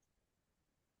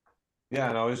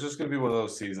 Yeah, no, it's just going to be one of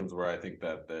those seasons where I think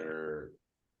that they're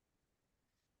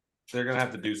going to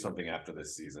have to do something after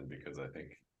this season because I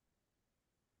think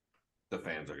the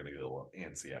fans are going to get a little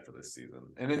antsy after this season.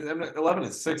 And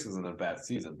 11-6 isn't a bad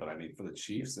season, but I mean, for the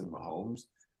Chiefs and Mahomes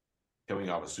coming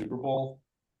off a Super Bowl,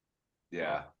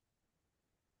 yeah.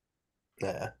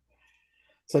 Yeah.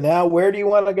 So now, where do you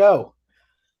want to go?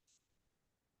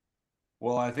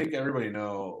 Well, I think everybody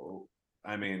know.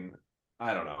 I mean,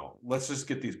 I don't know. Let's just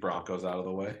get these Broncos out of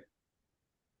the way.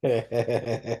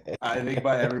 I think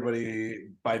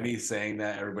by me saying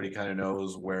that, everybody kind of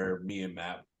knows where me and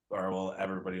Matt are. Well,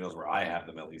 everybody knows where I have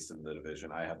them, at least in the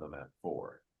division. I have them at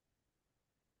 4.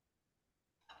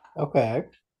 Okay.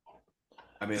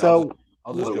 I mean, So,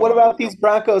 I'll just go what out. about these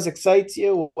Broncos excites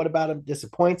you? What about them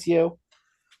disappoints you?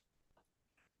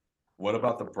 What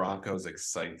about the Broncos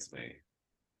excites me?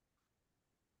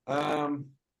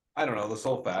 I don't know. The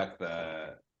sole fact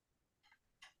that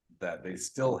they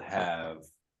still have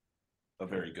a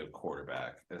very good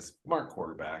quarterback, a smart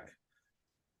quarterback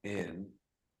in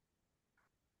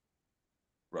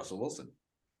Russell Wilson.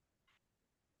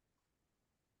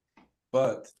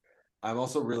 But I'm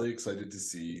also really excited to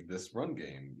see this run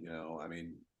game. You know, I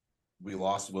mean, we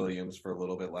lost Williams for a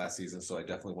little bit last season, so I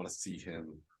definitely want to see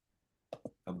him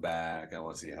come back. I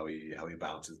want to see how he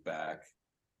bounces back.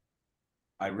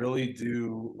 I really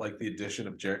do like the addition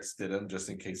of Jarrett Stidham, just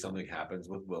in case something happens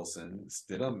with Wilson.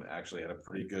 Stidham actually had a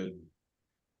pretty good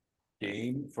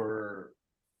game for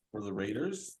the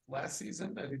Raiders last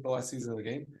season. I think the last season of the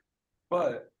game.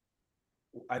 But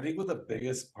I think what the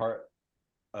biggest part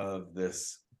of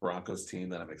this Broncos team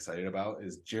that I'm excited about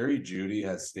is Jerry Jeudy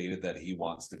has stated that he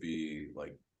wants to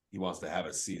have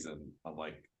a season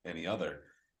unlike any other.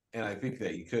 And I think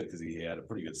that he could because he had a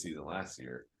pretty good season last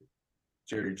year.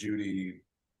 Jerry Jeudy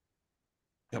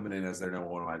coming in as their number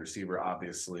 1 wide receiver,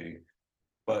 obviously.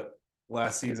 But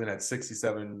last season had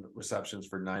 67 receptions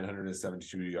for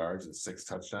 972 yards and 6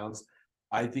 touchdowns.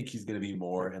 I think he's going to be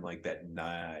more in like that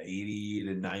 80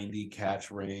 to 90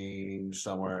 catch range,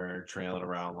 somewhere trailing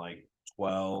around like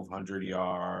 1,200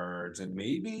 yards and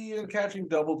maybe catching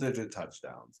double-digit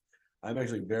touchdowns. I'm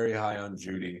actually very high on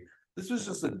Jeudy. this was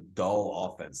just a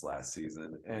dull offense last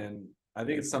season, and I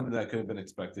think it's something that could have been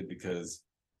expected because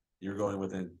you're going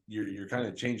within you're kind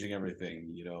of changing everything.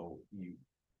 You know, you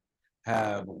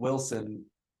have Wilson,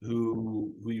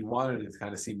 who you wanted to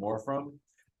kind of see more from,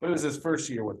 but it was his first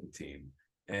year with the team.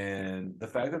 And the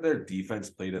fact that their defense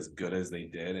played as good as they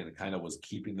did and it kind of was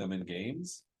keeping them in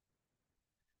games,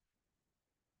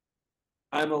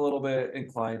 I'm a little bit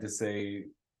inclined to say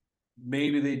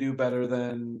maybe they do better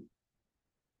than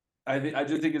I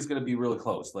just think it's going to be really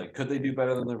close. Like, could they do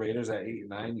better than the Raiders at 8 and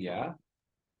 9? Yeah,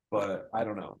 but I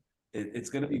don't know. It's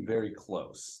going to be very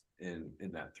close in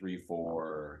that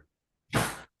 3-4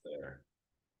 there.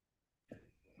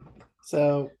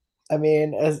 So, I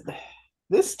mean, as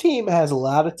this team has a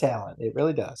lot of talent, it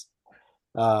really does.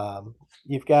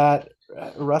 You've got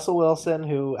Russell Wilson,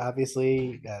 who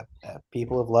obviously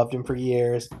people have loved him for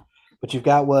years, but you've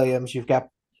got Williams, you've got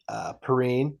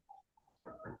Perrine,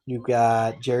 you've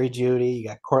got Jerry Judy, you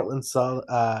got Cortland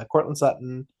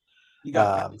Sutton. You got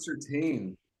Um, Patrick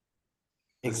Surtain,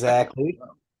 the second. exactly.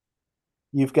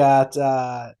 You've got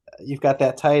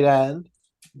that tight end,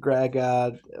 Greg.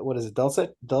 What is it,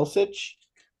 Dulcich?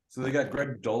 So they got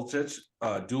Greg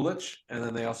Dulich, and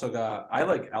then they also got I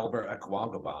like Albert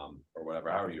Ekwangabom or whatever,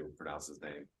 however you pronounce his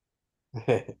name.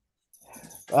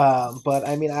 But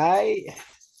I mean,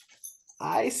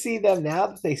 I see them now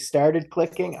that they started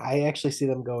clicking. I actually see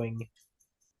them going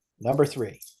number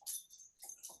 3.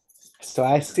 So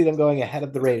I see them going ahead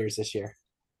of the Raiders this year.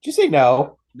 Did you say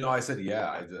no? No, I said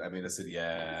yeah. I mean, I said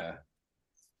yeah.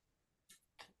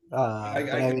 But I I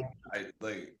can mean,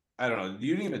 I don't know.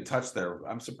 You didn't even touch their.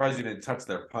 I'm surprised you didn't touch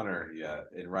their punter yet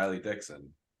in Riley Dixon,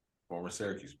 former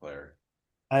Syracuse player.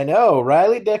 I know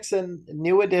Riley Dixon,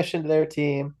 new addition to their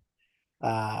team.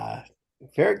 Uh,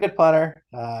 Very good punter.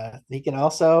 He can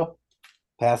also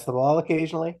pass the ball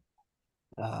occasionally.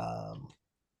 Um,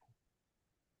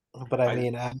 but I I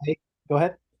mean, go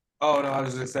ahead. Oh no, I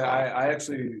was gonna say I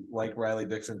actually like Riley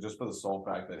Dixon just for the sole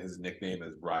fact that his nickname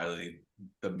is Riley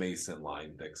the Mason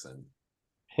Line Dixon.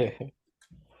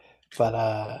 But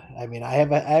I mean, I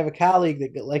have a colleague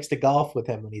that likes to golf with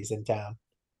him when he's in town.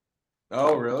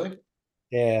 Oh really?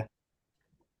 Yeah,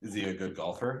 Is he a good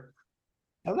golfer?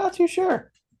 I'm not too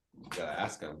sure. Gotta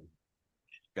ask him.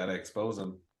 Gotta expose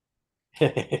him.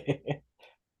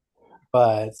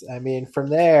 But I mean, from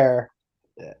there,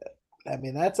 uh, I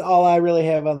mean, that's all I really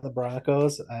have on the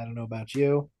Broncos. I don't know about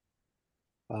you.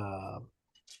 Um,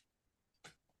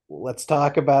 let's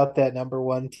talk about that number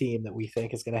 1 team that we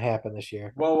think is going to happen this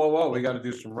year. Whoa, whoa, whoa! We got to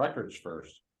do some records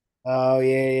first. Oh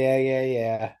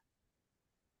yeah.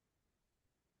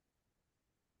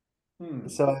 Hmm.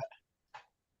 So,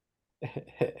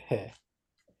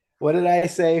 what did I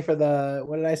say for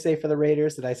the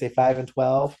Raiders? Did I say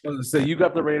 5-12? So you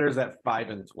got the Raiders at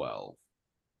 5-12.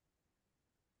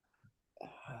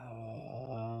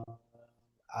 Uh,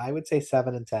 I would say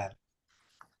 7-10.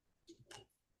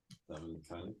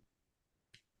 7-10.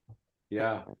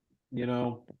 Yeah, you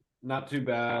know, not too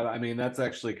bad. I mean, that's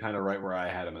actually kind of right where I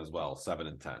had him as well,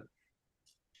 7-10.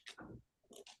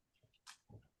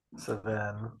 So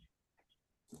then,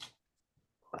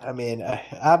 I mean,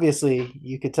 obviously,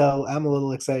 you could tell I'm a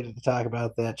little excited to talk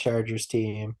about that Chargers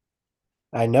team.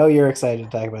 I know you're excited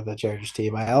to talk about the Chargers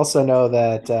team. I also know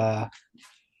that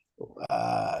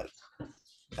uh,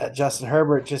 Justin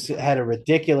Herbert just had a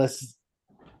ridiculous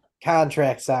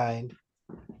contract signed.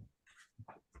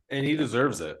 And he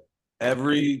deserves it.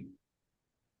 Every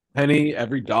penny,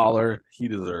 every dollar he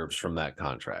deserves from that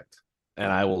contract.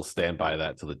 And I will stand by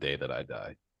that to the day that I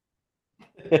die.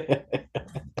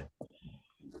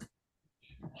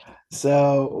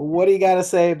 So, what do you got to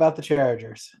say about the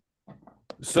Chargers?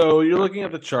 So you're looking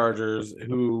at the Chargers,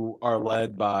 who are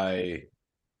led by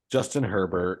Justin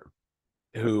Herbert,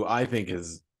 who I think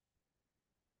is.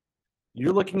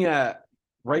 You're looking at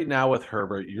right now with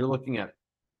Herbert, you're looking at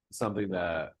something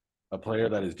that a player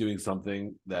that is doing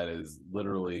something that is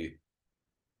literally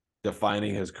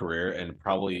defining his career, and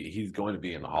probably he's going to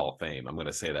be in the Hall of Fame. I'm going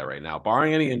to say that right now.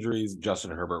 Barring any injuries,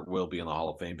 Justin Herbert will be in the Hall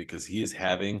of Fame because he is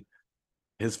having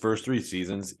his first 3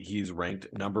 seasons. He's ranked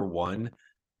number 1,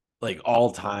 like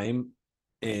all time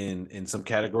in some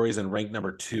categories, and ranked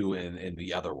number 2 in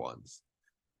the other ones.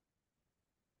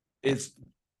 It's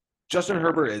Justin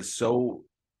Herbert is so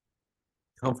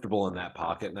comfortable in that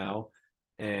pocket now,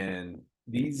 and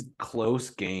these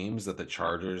close games that the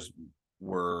Chargers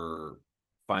were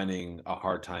finding a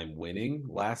hard time winning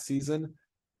last season,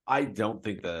 I don't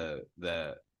think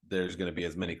that there's going to be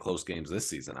as many close games this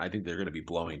season. I think they're going to be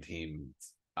blowing teams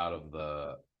out of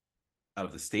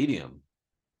the stadium.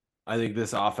 I think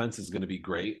this offense is going to be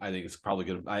great. I think it's probably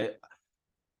going to.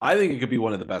 I think it could be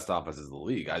one of the best offenses in the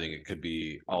league. I think it could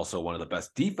be also one of the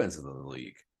best defenses in the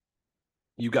league.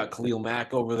 You got Khalil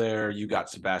Mack over there. You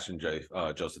got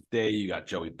Joseph Day. You got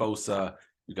Joey Bosa.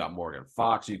 You got Morgan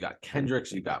Fox. You got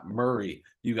Kendricks. You got Murray.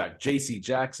 You got J.C.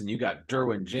 Jackson. You got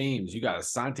Derwin James. You got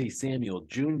Asante Samuel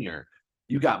Jr.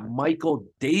 You got Michael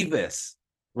Davis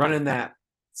running that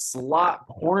slot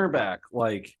cornerback.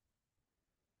 Like,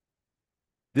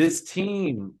 this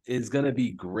team is going to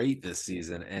be great this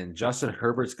season, and Justin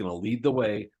Herbert's going to lead the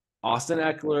way. Austin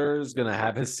Eckler is going to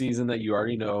have his season that you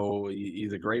already know.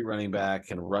 He's a great running back,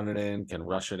 can run it in, can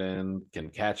rush it in, can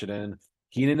catch it in.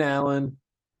 Keenan Allen,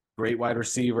 great wide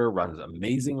receiver, runs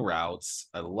amazing routes.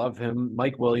 I love him.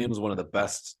 Mike Williams, one of the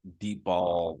best deep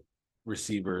ball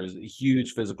receivers, a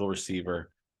huge physical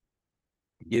receiver.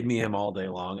 Give me him all day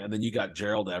long. And then you got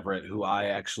Gerald Everett, who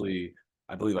I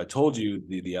believe I told you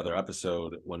the other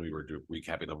episode when we were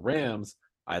recapping the Rams,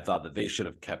 I thought that they should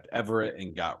have kept Everett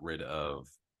and got rid of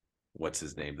what's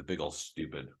his name, the big old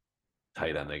stupid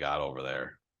tight end they got over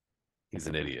there. He's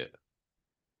an idiot.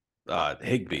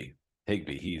 Higbee.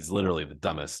 He's literally the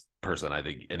dumbest person I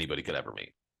think anybody could ever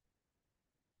meet.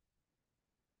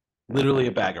 Literally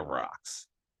a bag of rocks.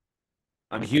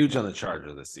 I'm huge on the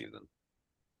Chargers this season.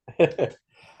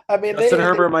 I mean, Justin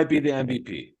Herbert might be the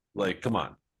MVP. Like, come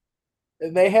on.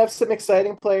 they have some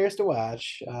exciting players to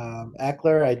watch.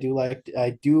 Eckler, I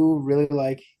do really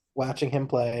like watching him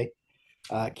play.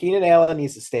 Keenan Allen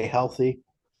needs to stay healthy.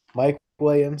 Mike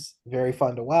Williams, very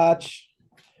fun to watch.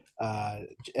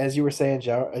 As you were saying,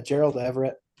 Gerald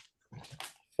Everett,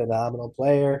 phenomenal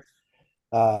player.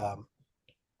 I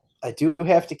do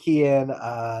have to key in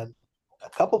on a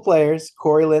couple players: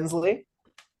 Corey Linsley,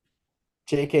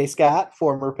 J.K. Scott,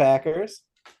 former Packers,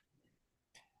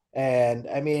 and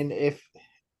I mean,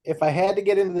 if I had to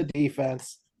get into the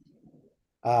defense,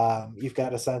 you've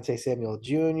got Asante Samuel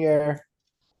Jr.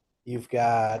 You've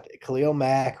got Khalil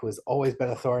Mack, who has always been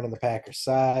a thorn in the Packers'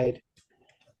 side.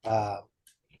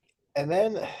 And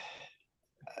then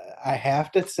I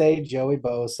have to say Joey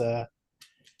Bosa.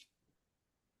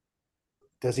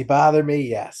 Does he bother me?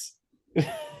 Yes.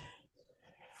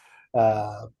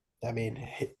 I mean,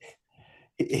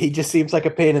 he just seems like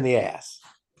a pain in the ass.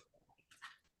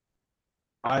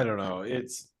 I don't know.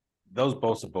 It's those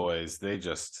Bosa boys, they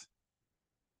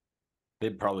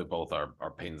probably both are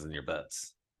pains in your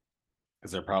butts.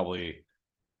 Because they're probably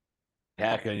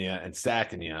hacking you and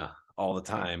stacking you all the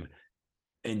time,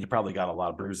 and you probably got a lot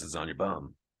of bruises on your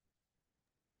bum.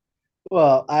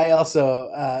 Well, I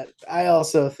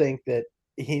also think that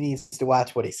he needs to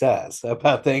watch what he says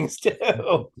about things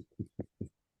too.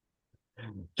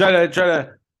 Try to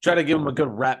give him a good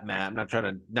rep, Matt. I'm not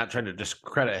trying to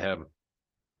discredit him.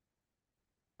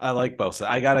 I like Bosa.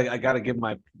 I gotta give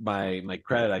my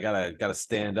credit. I gotta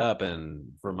stand up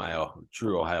and for my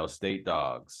true Ohio State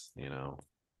dogs. You know.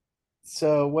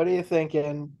 So, what are you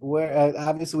thinking? Where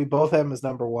obviously we both have him as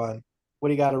number one. What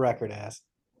do you got a record as?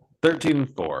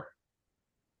 13-4.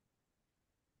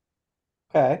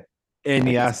 Okay. And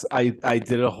yes, I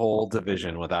did a whole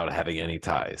division without having any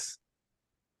ties.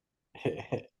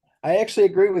 I actually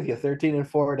agree with you.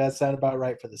 13-4 does sound about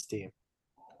right for this team.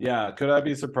 Yeah, could I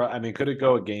be surprised? I mean, could it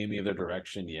go a game either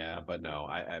direction? Yeah, but no.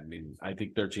 I mean, I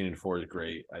think 13-4 is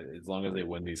great. As long as they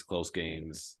win these close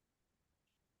games,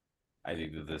 I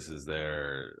think that this is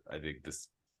I think this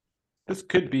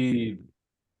could be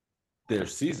their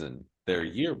season, their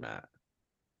year, Matt.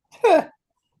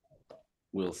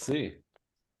 We'll see.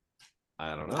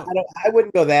 I don't know. I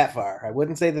wouldn't go that far. I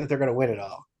wouldn't say that they're going to win it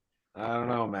all. I don't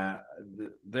know, Matt.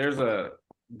 There's a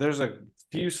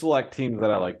few select teams that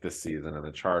I like this season, and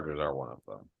the Chargers are one of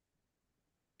them.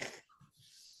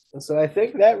 So I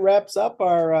think that wraps up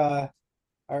our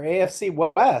AFC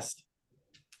West.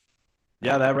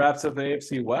 Yeah, that wraps up the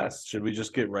AFC West. Should we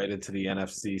just get right into the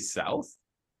NFC South?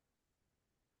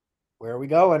 Where are we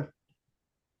going?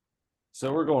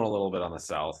 So we're going a little bit on the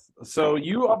South. So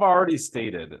you have already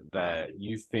stated that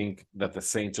you think that the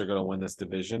Saints are going to win this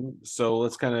division. So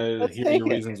let's kind of hear your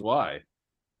reasons why.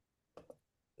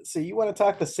 So you want to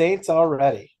talk the Saints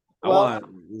already?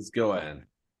 Let's go ahead.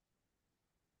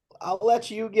 I'll let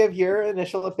you give your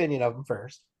initial opinion of them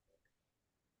first.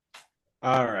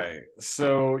 All right.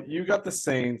 So you got the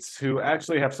Saints, who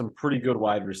actually have some pretty good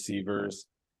wide receivers.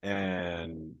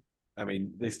 And I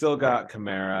mean, they still got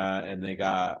Kamara, and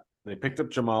they picked up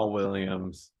Jamal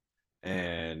Williams,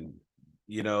 and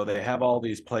they have all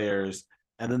these players.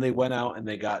 And then they went out and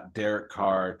they got Derek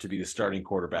Carr to be the starting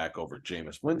quarterback over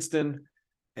Jameis Winston.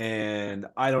 And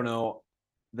I don't know.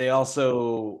 They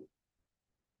also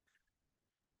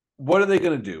what are they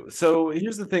going to do? So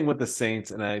here's the thing with the Saints,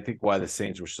 and I think why the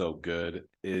Saints were so good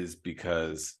is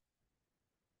because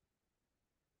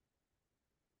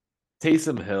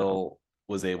Taysom Hill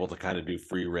was able to kind of do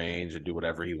free range and do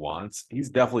whatever he wants.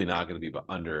 He's definitely not going to be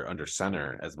under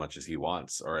center as much as he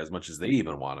wants, or as much as they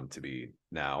even want him to be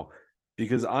now,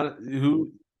 because on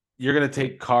who you're going to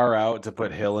take Carr out to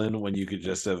put Hill in when you could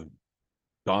just have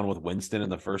gone with Winston in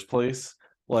the first place.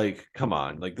 Like, come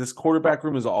on, like this quarterback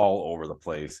room is all over the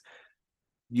place.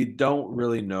 You don't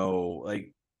really know.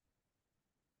 Like,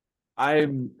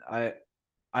 I'm I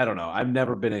don't know. I've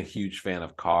never been a huge fan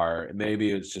of Carr.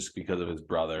 Maybe it's just because of his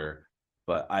brother,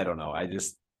 but I don't know. I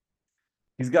just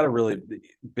he's got a really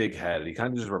big head. He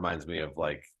kind of just reminds me of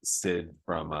like Sid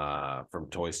from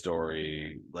Toy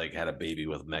Story, like had a baby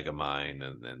with Megamind,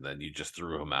 and then you just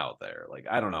threw him out there. Like,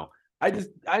 I don't know.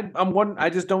 I'm one. I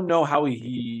just don't know how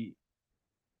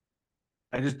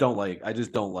I just don't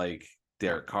like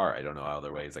Derek Carr. I don't know how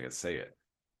other ways I could say it.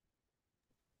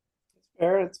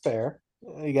 Fair, it's fair.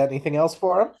 You got anything else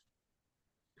for him?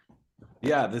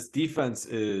 Yeah, this defense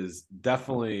is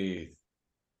definitely.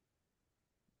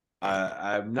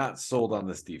 I'm not sold on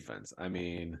this defense. I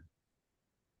mean,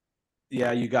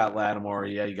 yeah, you got Lattimore,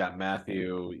 yeah, you got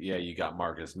Matthew, yeah, you got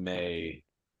Marcus May,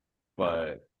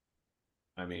 but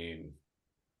I mean,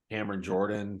 Cameron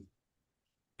Jordan,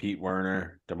 Pete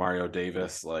Werner, Demario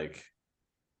Davis, like,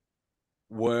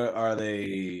 what are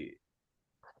they?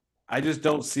 I just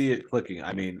don't see it clicking.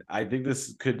 I mean, I think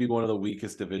this could be one of the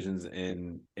weakest divisions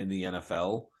in the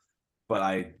NFL, but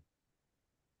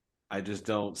I just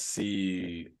don't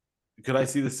see. Could I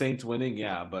see the Saints winning?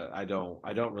 Yeah, but I don't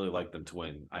really like them to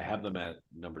win. I have them at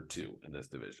number 2 in this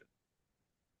division.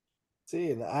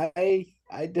 See, and I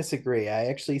disagree. I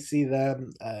actually see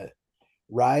them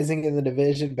rising in the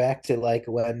division back to like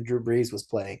when Drew Brees was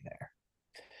playing there.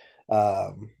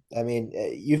 I mean,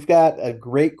 you've got a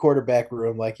great quarterback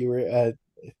room, like you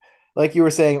were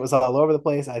saying, it was all over the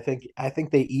place. I think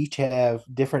they each have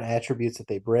different attributes that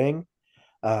they bring,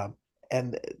 um,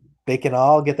 and they can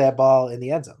all get that ball in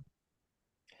the end zone.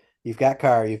 You've got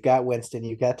Carr, you've got Winston,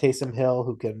 you've got Taysom Hill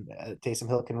who can Taysom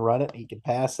Hill can run it, he can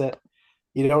pass it.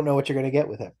 You don't know what you're going to get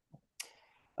with him.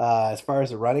 As far as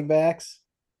the running backs,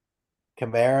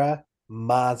 Kamara,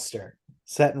 monster,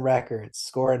 setting records,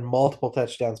 scoring multiple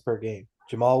touchdowns per game.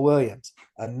 Jamal Williams,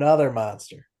 another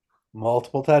monster,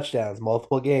 multiple touchdowns,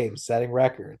 multiple games, setting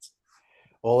records.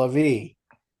 Olav,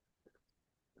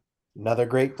 another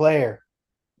great player,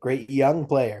 great young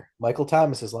player. Michael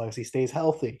Thomas, as long as he stays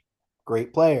healthy,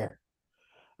 great player.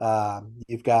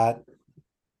 You've got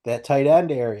that tight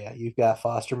end area. You've got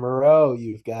Foster Moreau.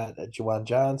 You've got Juwan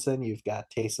Johnson. You've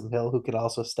got Taysom Hill, who can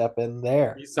also step in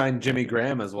there. He signed Jimmy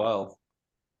Graham as well.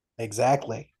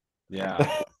 Exactly.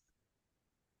 Yeah.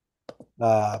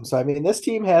 So I mean, this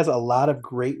team has a lot of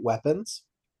great weapons.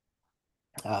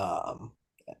 Um,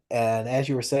 and as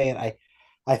you were saying,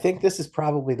 I think this is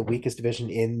probably the weakest division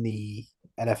in the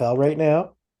NFL right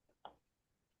now.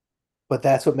 But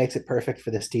that's what makes it perfect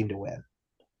for this team to win.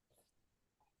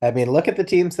 I mean, look at the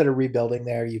teams that are rebuilding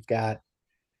there. You've got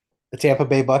the Tampa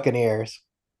Bay Buccaneers.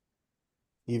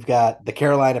 You've got the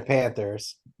Carolina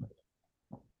Panthers.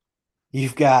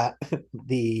 You've got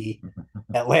the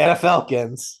Atlanta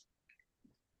Falcons.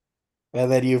 And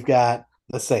then you've got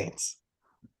the Saints.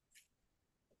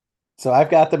 So I've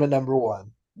got them at number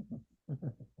 1.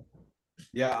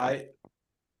 Yeah,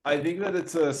 I think that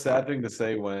it's a sad thing to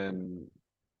say when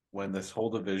this whole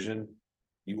division,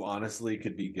 you honestly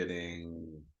could be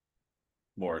getting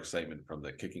more excitement from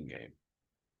the kicking game,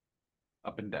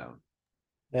 up and down.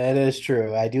 That is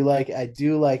true. I do like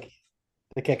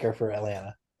the kicker for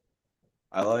Atlanta.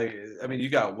 I mean, you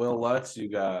got Will Lutz, you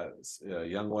got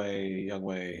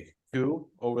Youngway Koo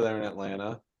over there in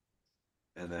Atlanta,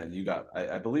 and then you got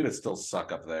I believe it's still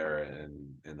Suck up there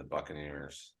in the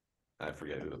Buccaneers. I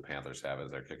forget who the Panthers have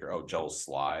as their kicker. Oh, Joel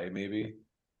Sly, maybe.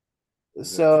 Is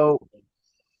it? So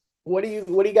what do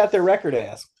you got their record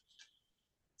as?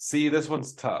 See, this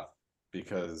one's tough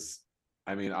because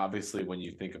I mean, obviously, when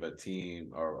you think of a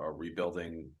team or a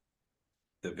rebuilding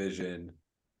division,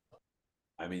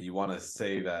 I mean, you want to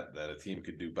say that a team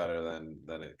could do better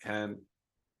than it can,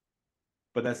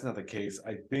 but that's not the case.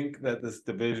 I think that this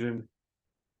division,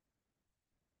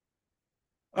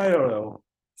 I don't know.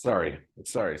 Sorry. I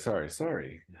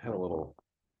had a little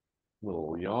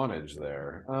yawnage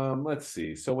there. Let's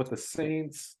see. So with the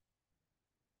Saints,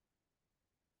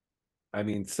 I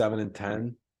mean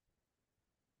 7-10,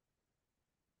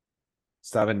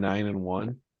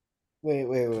 7-9-1.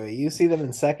 Wait. You see them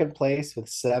in second place with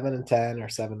 7-10 or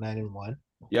 7-9-1.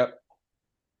 Yep.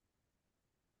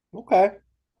 Okay.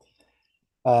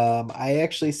 I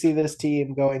actually see this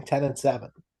team going 10-7.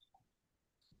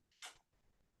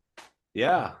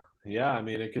 Yeah, yeah. I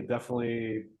mean, it could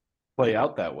definitely play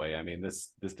out that way. I mean,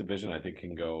 this division I think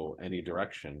can go any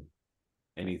direction.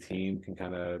 Any team can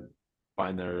kind of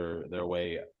find their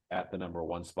way at the number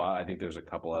one spot. I think there's a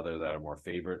couple other that are more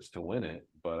favorites to win it,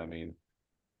 but I mean,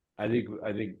 I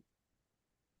think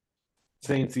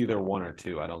Saints either one or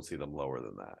two. I don't see them lower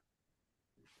than that.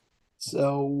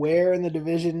 So where in the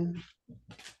division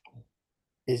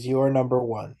is your number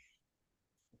one?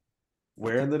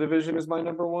 Where in the division is my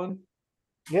number one?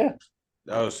 Yeah,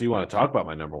 Oh, so you want to talk about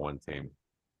my number one team?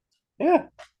 yeah.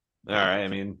 All right. I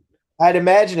mean, I'd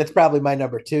imagine it's probably my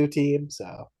number two team.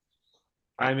 So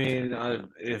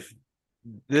if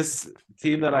this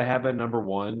team that I have at number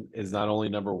one is not only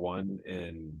number one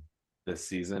in this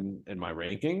season in my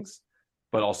rankings,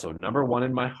 but also number one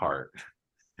in my heart.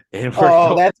 And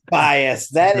oh, that's bias.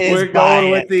 That is we're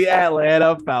going bias. with the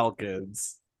Atlanta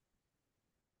Falcons.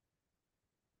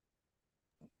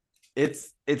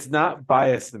 It's not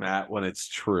biased, Matt, when it's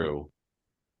true.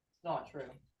 Not true.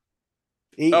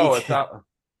 Oh, it's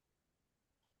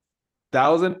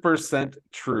 1,000%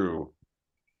 true.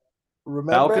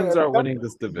 Falcons Remember, are winning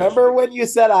this division. remember when you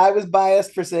said I was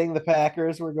biased for saying the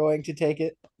Packers were going to take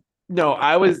it? No,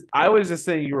 I was just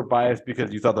saying you were biased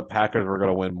because you thought the Packers were going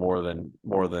to win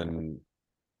more than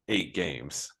 8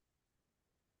 games.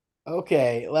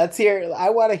 Okay, let's hear.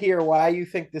 I want to hear why you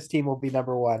think this team will be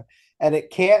number one. And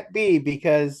it can't be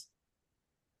because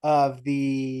of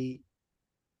the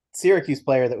Syracuse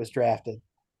player that was drafted.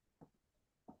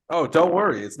 Oh, don't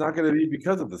worry. It's not going to be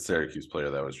because of the Syracuse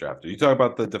player that was drafted. You talk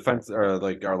about the defense or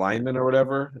like our lineman or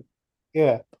whatever.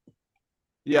 Yeah.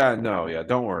 Yeah, no, yeah,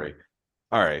 don't worry.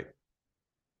 All right.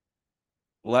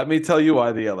 Let me tell you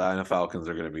why the Atlanta Falcons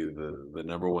are going to be the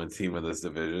number one team in this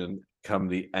division come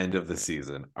the end of the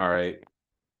season. All right.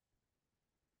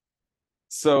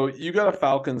 So you got a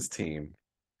Falcons team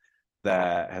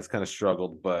that has kind of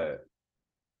struggled, but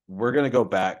we're going to go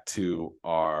back to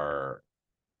our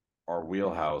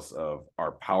wheelhouse of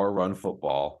our power run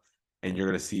football, and you're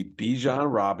going to see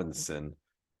Bijan Robinson,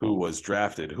 who was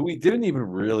drafted, who we didn't even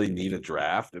really need a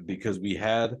draft because we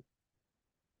had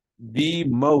the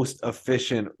most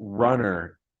efficient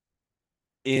runner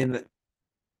in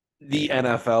the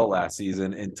NFL last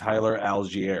season in Tyler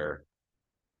Algier.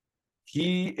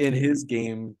 He, in his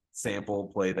game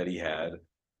sample play that he had,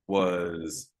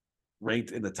 was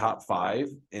ranked in the top 5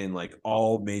 in like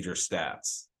all major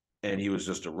stats, and he was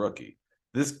just a rookie.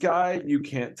 This guy, you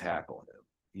can't tackle him.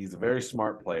 He's a very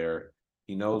smart player.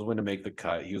 He knows when to make the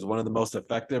cut. He was one of the most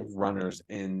effective runners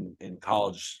in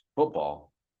college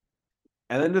football.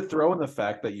 And then to throw in the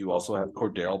fact that you also have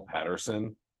Cordell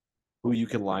Patterson, who you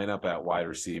can line up at wide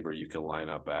receiver, you can line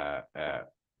up at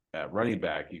running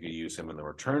back, you can use him in the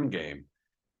return game.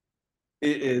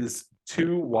 It is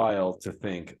too wild to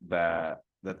think that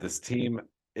this team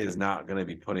is not going to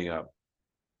be putting up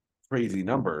crazy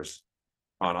numbers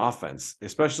on offense,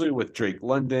 especially with Drake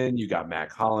London. You got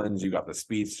Mac Hollins, you got the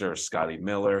speedster Scotty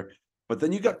Miller, but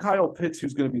then you got Kyle Pitts,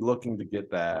 who's going to be looking to get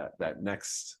that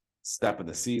next step of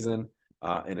the season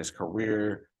in his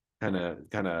career, kind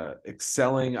of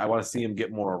excelling. I want to see him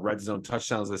get more red zone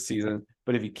touchdowns this season,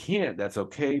 but if he can't, that's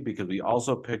okay because we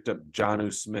also picked up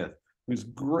Jonnu Smith, who's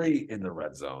great in the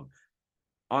red zone.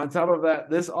 On top of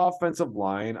that, this offensive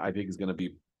line, I think, is going to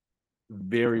be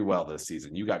very well this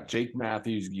season. You got Jake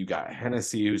Matthews, you got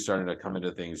Hennessy, who's starting to come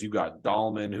into things. You got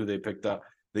Dahlman, who they picked up.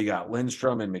 They got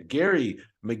Lindstrom and McGarry.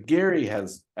 McGarry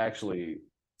has actually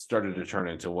started to turn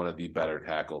into one of the better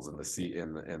tackles in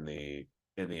the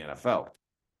NFL.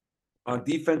 On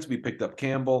defense, we picked up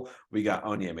Campbell. We got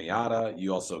Onyemata.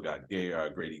 You also got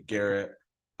Grady Garrett.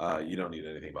 You don't need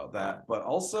anything about that. But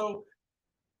also,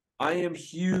 I am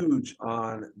huge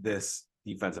on this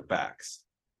defensive backs.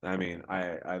 I mean,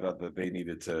 I thought that they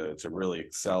needed to really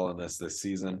excel in this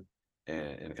season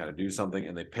and kind of do something.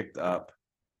 And they picked up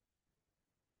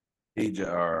Jeff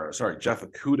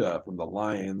Okudah from the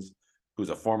Lions,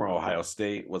 who's a former Ohio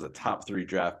State, was a top 3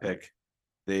 draft pick.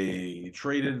 They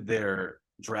traded their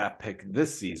draft pick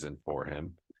this season for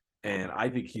him, and I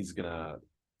think he's gonna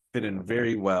fit in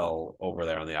very well over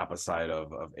there on the opposite side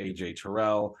of AJ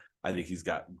Terrell. I think he's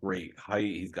got great height,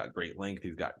 he's got great length,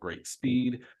 he's got great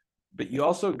speed. But you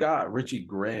also got Richie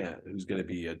Grant, who's going to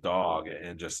be a dog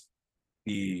and just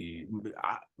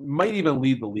might even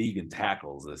lead the league in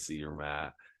tackles this year,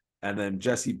 Matt. And then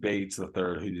Jesse Bates, the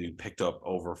third, who you picked up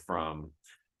over from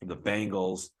the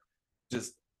Bengals.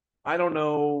 Just, I don't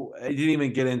know. I didn't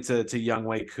even get into Young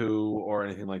Wei Koo or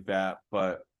anything like that,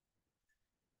 but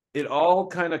it all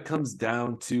kind of comes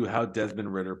down to how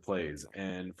Desmond Ritter plays.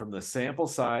 And from the sample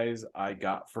size I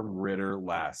got from Ritter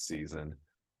last season,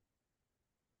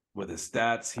 with his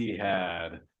stats he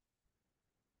had,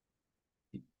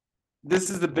 this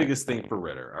is the biggest thing for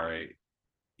Ritter. All right.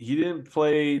 He didn't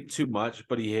play too much,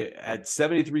 but he had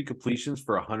 73 completions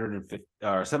for 150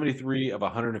 or 73 of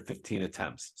 115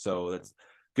 attempts. So that's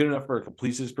good enough for a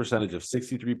completions percentage of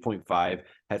 63.5,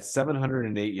 had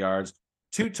 708 yards,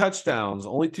 two touchdowns,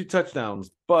 only two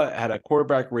touchdowns, but had a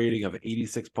quarterback rating of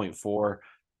 86.4,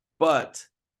 but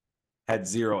had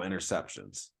zero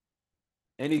interceptions.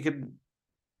 And he could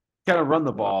kind of run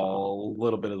the ball a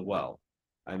little bit as well.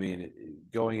 I mean,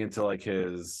 going into like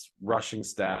his rushing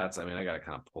stats, I mean, I got to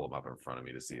kind of pull him up in front of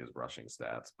me to see his rushing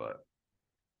stats, but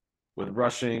with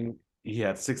rushing, he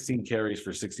had 16 carries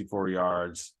for 64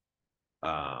 yards,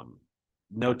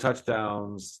 no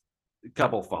touchdowns, a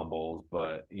couple fumbles,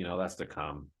 but that's to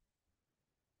come.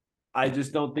 I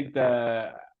just don't think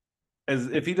that, as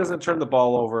if he doesn't turn the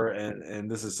ball over, and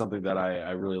this is something that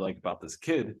I really like about this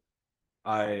kid,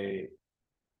 I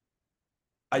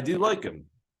I do like him.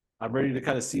 I'm ready to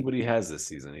kind of see what he has this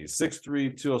season. He's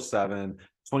 6'3", 207,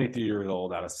 23 years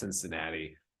old, out of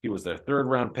Cincinnati. He was their third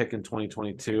round pick in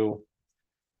 2022.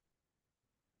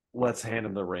 Let's hand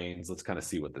him the reins. Let's kind of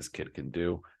see what this kid can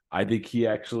do. I think he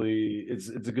actually, it's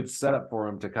a good setup for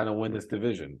him to kind of win this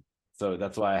division. So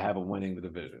that's why I have him winning the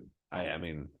division. I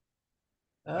mean,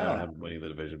 I don't Oh, have him winning the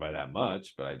division by that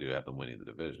much, but I do have them winning the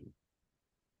division.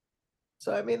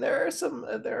 so I mean, there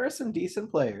are some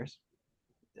decent players.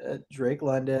 Drake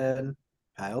London,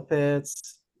 Kyle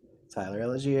Pitts, Tyler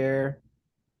Algier.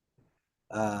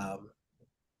 Um,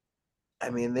 I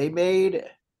mean, they made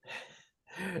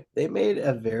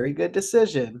a very good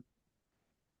decision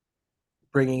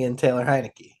bringing in Taylor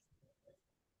Heineke,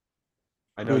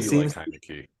 I know who you like seems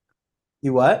Heineke.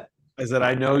 you what? I said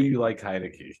I know you like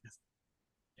Heineke.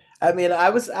 I mean, I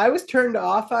was turned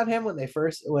off on him when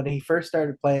he first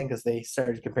started playing because they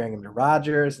started comparing him to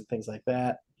Rodgers and things like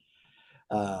that.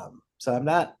 So I'm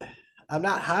not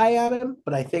high on him,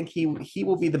 but I think he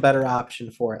will be the better option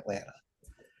for Atlanta.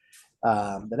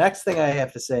 The next thing I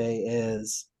have to say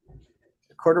is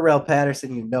Cordarrelle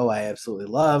Patterson. I absolutely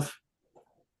love,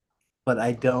 but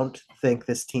I don't think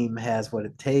this team has what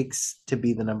it takes to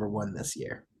be the number one this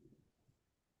year,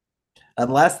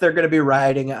 unless they're going to be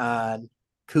riding on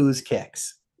Koo's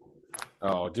kicks.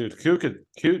 Oh, dude, Q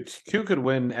could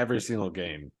win every single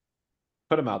game.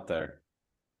 Put him out there.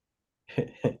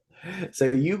 So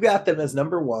you got them as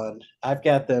number one. I've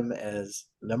got them as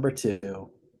number two.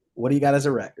 What do you got as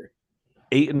a record?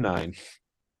 8-9.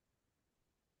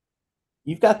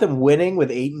 You've got them winning with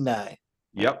 8-9.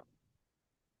 Yep.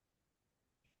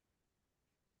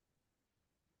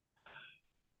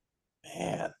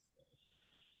 Man,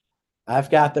 I've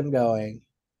got them going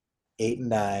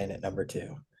 8-9 at number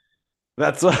two.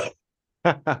 That's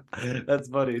that's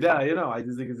funny. Yeah, I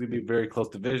just think it's gonna be a very close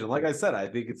division. Like I said, I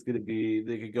think it's gonna be,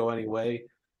 they could go any way.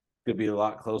 Could be a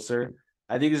lot closer.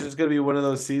 I think it's just gonna be one of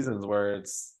those seasons where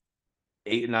it's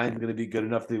 8-9 is gonna be good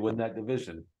enough to win that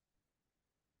division.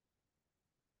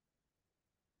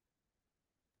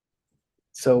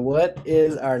 So what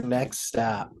is our next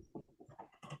stop?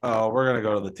 Oh, we're gonna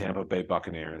go to the Tampa Bay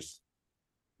Buccaneers.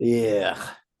 Yeah.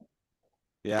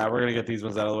 Yeah, we're gonna get these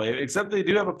ones out of the way. Except they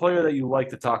do have a player that you like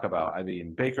to talk about. I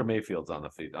mean, Baker Mayfield's on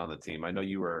the team. I know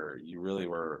you really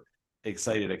were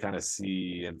excited to kind of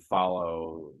see and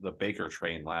follow the Baker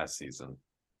train last season.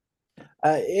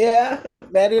 Yeah,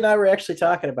 Maddie and I were actually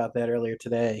talking about that earlier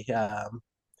today.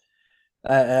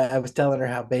 I was telling her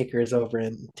how Baker is over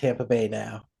in Tampa Bay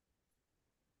now.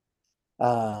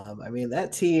 I mean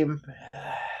that team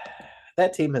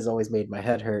has always made my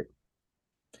head hurt.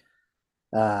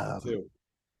 Me Um, too.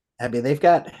 I mean they've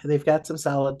got some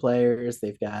solid players.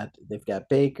 They've got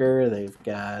Baker. They've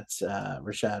got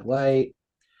Rashad White.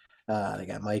 They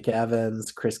got Mike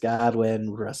Evans, Chris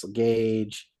Godwin, Russell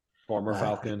Gage, Former uh,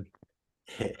 Falcon.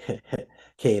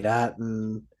 Kate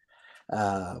Otten.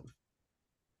 Um,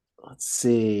 let's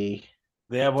see.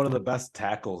 They have one of the best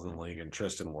tackles in the league, and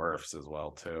Tristan Wirfs as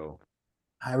well too.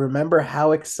 I remember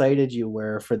how excited you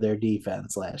were for their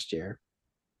defense last year.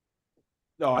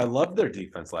 No, I loved their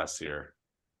defense last year.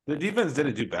 The defense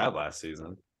didn't do bad last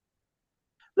season.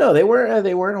 No, they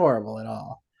weren't horrible at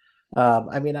all.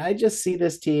 I mean, I just see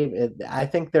this team. I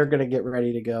think they're going to get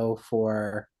ready to go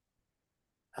for.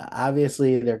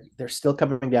 Obviously, they're still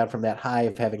coming down from that high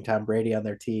of having Tom Brady on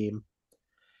their team.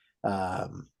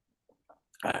 Um,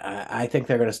 I think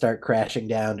they're going to start crashing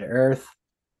down to earth,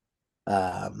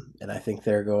 and I think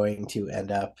they're going to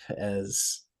end up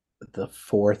as the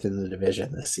fourth in the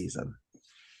division this season.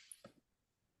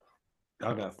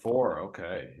 I'm at 4.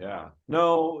 Okay, yeah.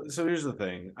 No, so here's the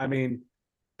thing. I mean,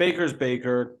 Baker's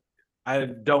Baker. I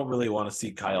don't really want to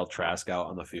see Kyle Trask out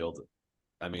on the field.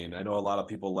 I mean, I know a lot of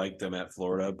people liked him at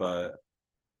Florida, but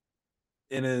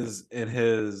in his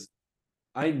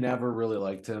I never really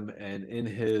liked him. And in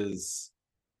his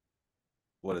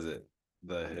what is it?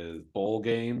 His bowl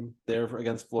game there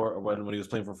against Florida when he was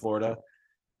playing for Florida,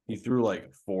 he threw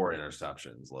like 4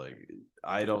 interceptions. Like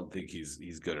I don't think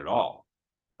he's good at all.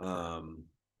 Um,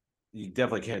 you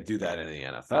definitely can't do that in the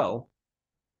NFL.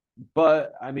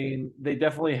 But I mean, they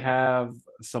definitely have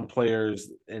some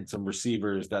players and some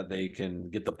receivers that they can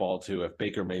get the ball to if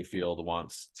Baker Mayfield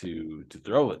wants to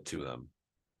throw it to them.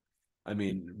 I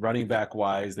mean, running back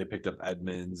wise, they picked up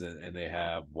Edmonds and they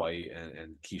have White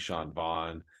and Keyshawn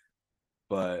Vaughn.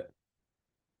 But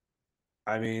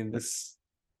I mean,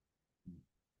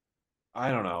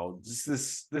 I don't know.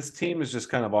 Just this team is just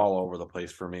kind of all over the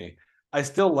place for me. I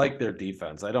still like their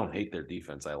defense. I don't hate their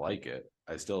defense. I like it.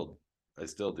 I still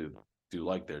do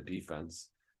like their defense.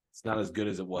 It's not as good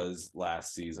as it was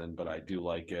last season, but I do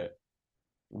like it.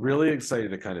 Really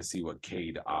excited to kind of see what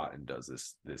Cade Otton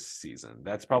does this season.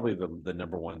 That's probably the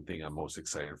number one thing I'm most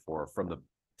excited for from the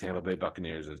Tampa Bay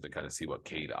Buccaneers is to kind of see what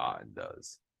Cade Otton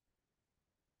does.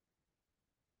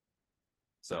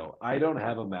 So I don't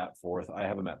have him at fourth. I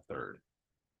have him at third.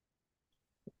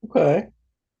 Okay.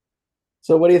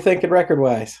 So what are you thinking record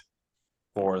wise?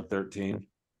 4-13.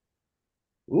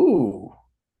 Ooh.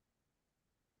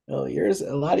 Well, yours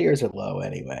a lot of yours are low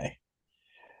anyway.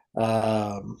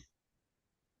 Um,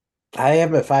 I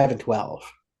am at 5-12.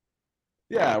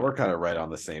 Yeah, we're kind of right on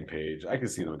the same page. I could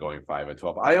see them going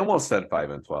 5-12. I almost said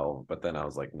 5-12, but then I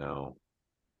was like, no,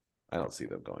 I don't see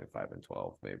them going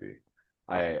 5-12. Maybe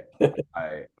I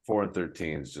I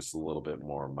 4-13 is just a little bit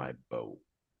more my boat.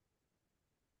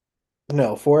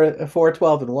 No,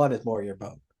 4-12-1 is more your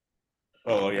boat.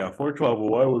 Oh yeah,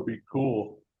 4-12-1 would be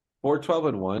cool.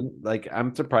 4-12-1, like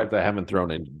I'm surprised I haven't thrown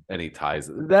in any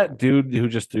ties. That dude who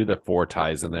just threw the 4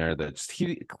 ties in there, that just,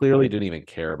 he clearly didn't even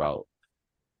care about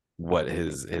what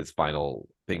his final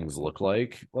things look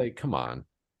like. Like, come on,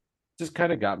 just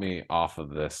kind of got me off of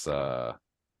this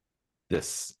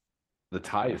the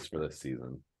ties for this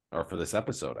season or for this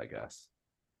episode, I guess.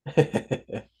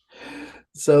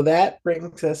 So that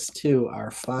brings us to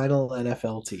our final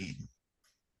NFL team.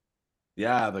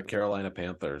 Yeah, the Carolina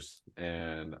Panthers,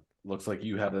 and looks like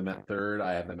you have them at third.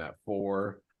 I have them at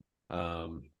 4.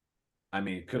 Um, I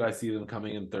mean, could I see them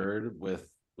coming in third with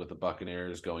the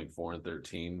Buccaneers going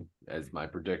 4-13 as my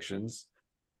predictions?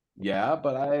 Yeah,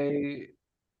 but I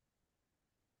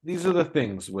these are the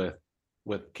things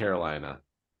with Carolina.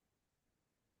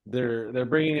 They're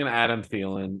bringing in Adam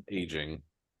Thielen, aging.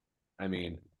 I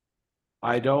mean,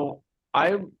 I don't.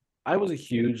 I I was a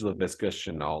huge Laviska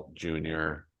Chenault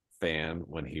Jr. fan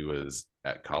when he was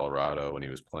at Colorado when he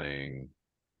was playing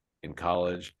in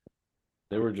college.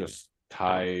 They were just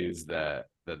ties that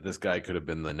this guy could have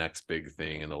been the next big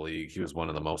thing in the league. He was one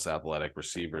of the most athletic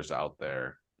receivers out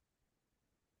there,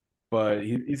 but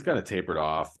he's kind of tapered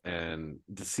off. And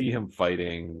to see him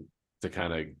fighting to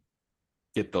kind of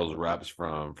get those reps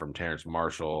from Terrence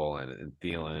Marshall and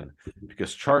Thielen,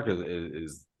 because Chark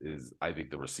is I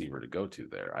think the receiver to go to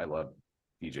there. I love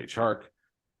DJ Chark,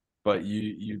 but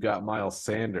you got Miles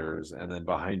Sanders, and then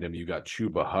behind him you got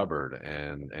Chuba Hubbard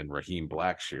and Raheem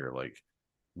Blackshear. Like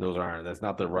that's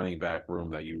not the running back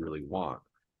room that you really want.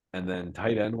 And then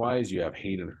tight end wise, you have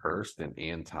Hayden Hurst and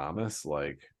Ann Thomas.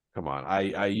 Like, come on,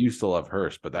 I used to love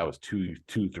Hurst, but that was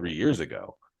 3 years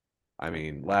ago. I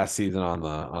mean, last season on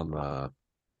the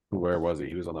where was he?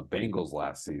 He was on the Bengals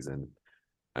last season.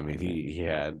 I mean, he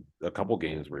had a couple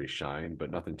games where he shined,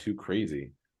 but nothing too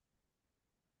crazy.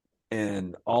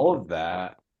 And all of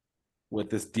that with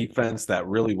this defense that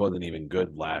really wasn't even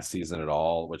good last season at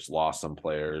all, which lost some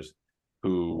players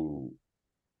who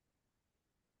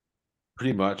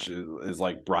pretty much is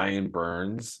like Brian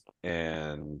Burns,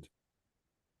 and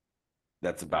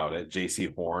that's about it.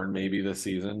 JC Horn maybe this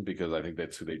season because I think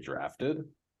that's who they drafted.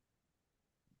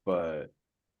 But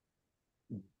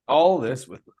all this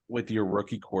with your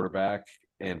rookie quarterback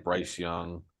and Bryce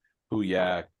Young, who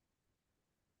yeah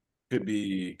could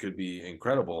be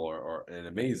incredible or and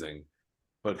amazing,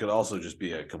 but could also just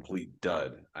be a complete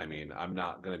dud. I mean, I'm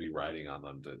not going to be riding on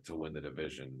them to win the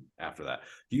division after that.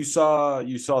 You saw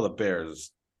the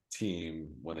Bears team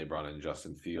when they brought in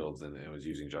Justin Fields and it was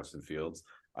using Justin Fields.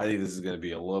 I think this is going to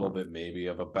be a little bit maybe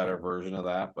of a better version of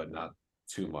that, but not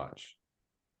too much.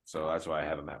 So that's why I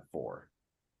have them at 4.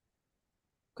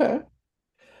 Okay.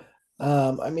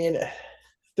 I mean,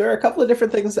 there are a couple of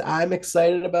different things that I'm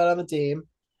excited about on the team.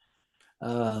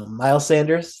 Miles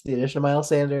Sanders, the addition of Miles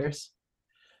Sanders.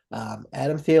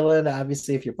 Adam Thielen,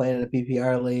 obviously, if you're playing in a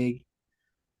PPR league,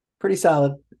 pretty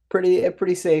solid, a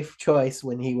pretty safe choice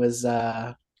when he was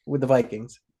with the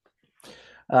Vikings.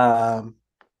 Um,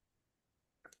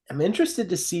 I'm interested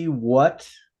to see what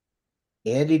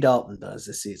Andy Dalton does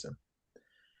this season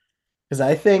because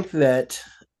I think that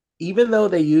even though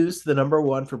they used the number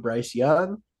one for Bryce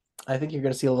Young, I think you're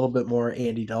going to see a little bit more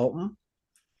Andy Dalton,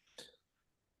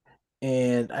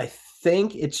 and I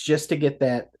think it's just to get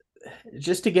that,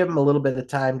 just to give him a little bit of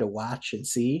time to watch and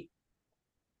see.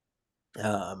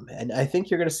 And I think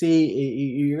you're gonna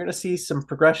see some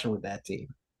progression with that team.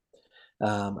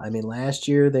 I mean, last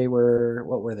year they were,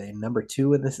 what were they, number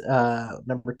two in the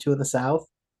South,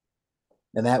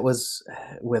 and that was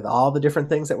with all the different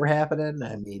things that were happening.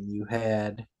 I mean, you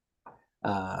had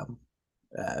um,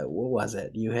 what was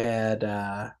it? You had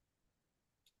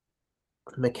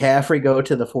McCaffrey go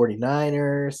to the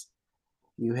 49ers.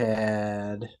 You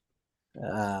had,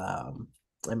 I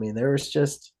mean, there was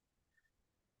just,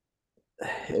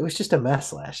 it was just a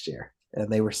mess last year,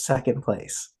 and they were second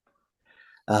place.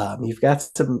 You've got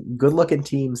some good looking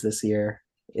teams this year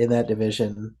in that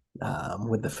division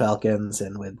with the Falcons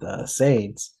and with the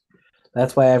Saints.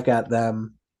 That's why I've got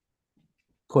them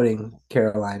putting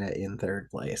Carolina in third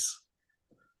place.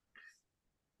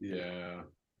 Yeah.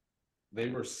 They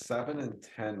were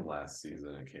 7-10 last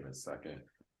season and came in second.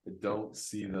 I don't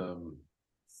see them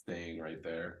staying right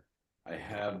there. I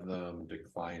have them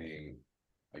declining,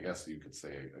 I guess you could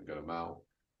say a good amount,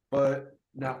 but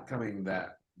not coming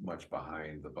that much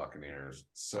behind the Buccaneers.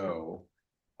 So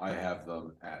I have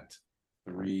them at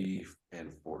 3-14.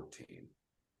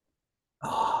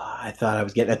 Oh, I thought I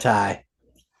was getting a tie.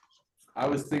 I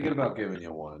was thinking about giving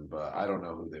you one, but I don't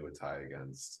know who they would tie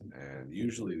against. And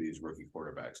usually these rookie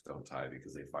quarterbacks don't tie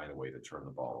because they find a way to turn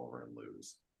the ball over and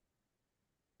lose.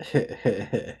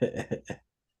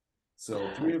 So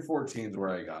 3-14 is where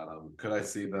I got them. Could I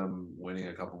see them winning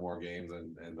a couple more games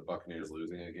and the Buccaneers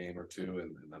losing a game or two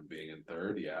and them being in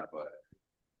third? Yeah, but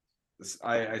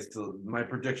I still, my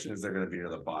prediction is they're going to be near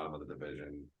the bottom of the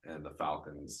division and the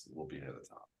Falcons will be near the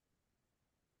top.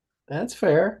 That's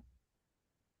fair.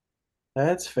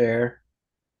 That's fair.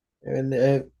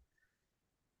 And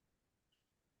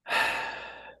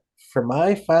for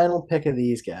my final pick of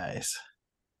these guys,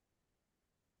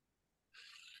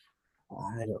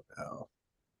 I don't know.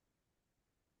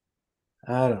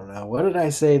 I don't know. What did I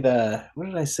say the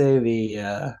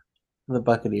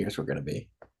Buccaneers were going to be?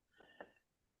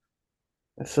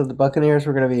 So the Buccaneers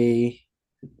were going to be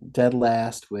dead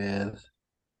last with,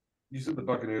 You said the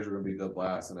Buccaneers were going to be dead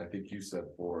last, and I think you said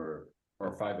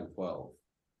 5-12.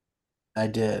 I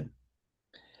did.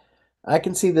 I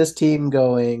can see this team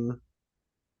going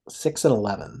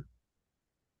 6-11.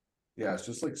 Yeah, it's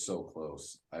just like so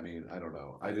close. I mean, I don't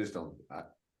know. I just don't.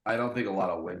 I don't think a lot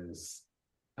of wins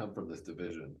come from this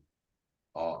division,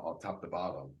 all top to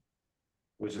bottom,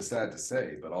 which is sad to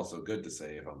say, but also good to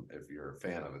say if you're a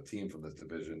fan of a team from this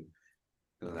division,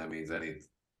 then that means any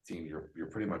team you're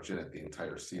pretty much in it the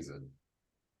entire season.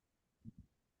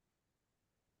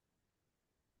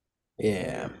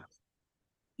 Yeah.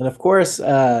 And of course,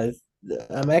 I'm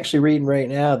actually reading right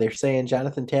now. They're saying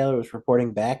Jonathan Taylor was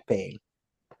reporting back pain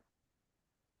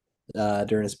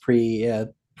during his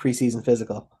preseason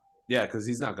physical. Yeah, because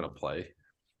he's not going to play.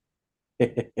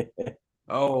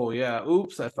 Oh yeah,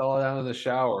 oops! I fell down in the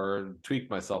shower and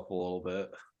tweaked myself a little bit.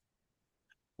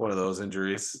 One of those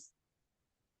injuries.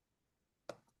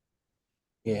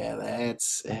 Yeah,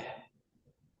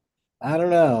 I don't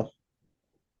know.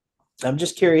 I'm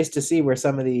just curious to see where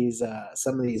some of these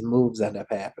moves end up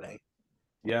happening.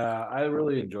 Yeah, I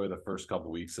really enjoy the first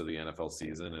couple weeks of the NFL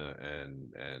season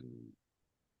and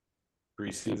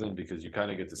preseason because you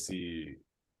kind of get to see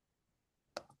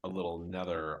a little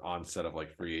another onset of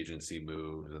like free agency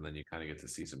moves, and then you kind of get to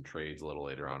see some trades a little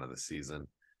later on in the season.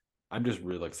 I'm just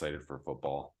really excited for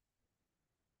football.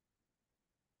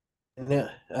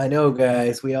 I know,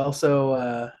 guys.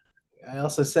 I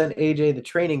also sent AJ the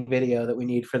training video that we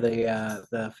need for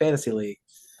the fantasy league,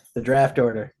 the draft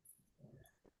order.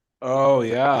 Oh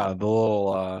yeah,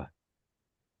 the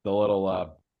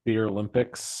little beer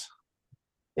Olympics.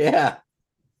 Yeah,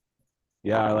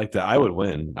 Yeah, I like that. I would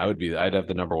win. I'd have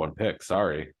the number one pick.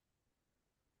 Sorry.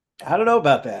 I don't know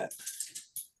about that.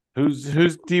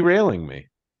 Who's derailing me?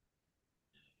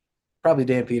 Probably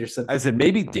Dan Peterson. I said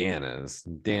maybe Dan is.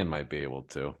 Dan might be able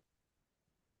to.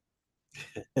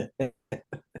 But I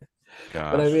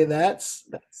Gosh. mean,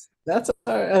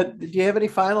 do you have any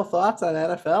final thoughts on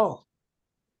NFL?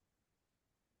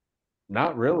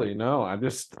 Not really. No.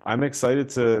 I'm excited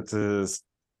to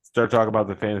start talking about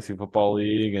the fantasy football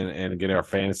league and get our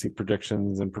fantasy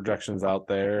predictions and projections out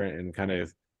there and kind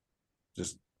of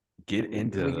just get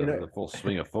into We get the full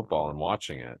swing of football and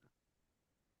watching it.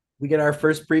 we get our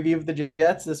first preview of the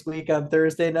Jets this week on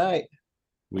Thursday night.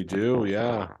 We do,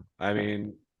 yeah. I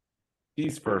mean,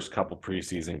 these first couple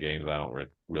preseason games, I don't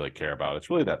really care about. It's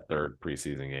really that third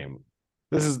preseason game.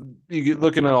 This is you get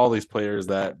looking at all these players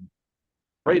that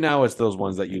right now it's those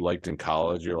ones that you liked in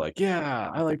college. You're like, yeah,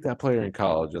 I like that player in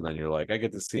college, and then you're like, I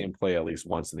get to see him play at least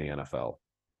once in the NFL.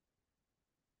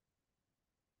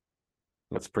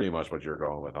 That's pretty much what you're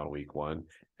going with on week one,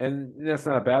 and that's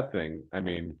not a bad thing. I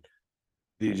mean,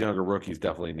 these younger rookies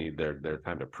definitely need their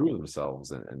time to prove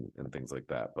themselves and things like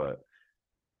that. But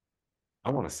I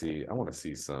want to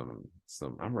see some.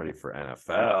 I'm ready for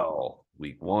NFL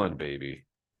week one, baby.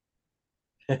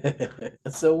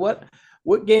 So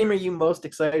what game are you most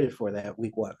excited for that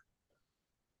week one?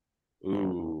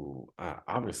 Ooh,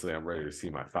 obviously I'm ready to see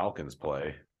my Falcons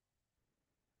play.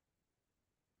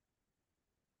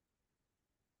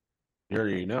 You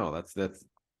already know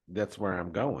that's where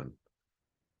I'm going.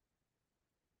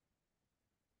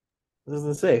 I was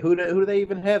gonna say, who do they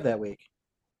even have that week?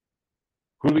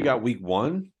 Who do we got week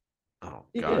one? Oh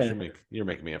gosh, Yeah. you're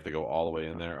making me have to go all the way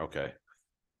in there. Okay.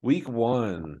 Week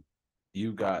one,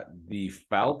 you got the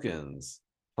Falcons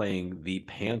playing the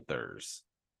Panthers.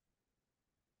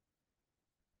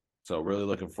 So really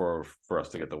looking for us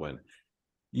to get the win.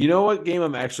 You know what game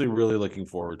I'm actually really looking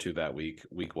forward to that week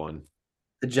one?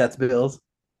 The Jets Bills.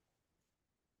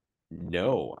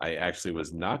 No, I actually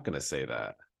was not going to say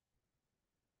that.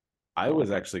 I was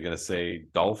actually going to say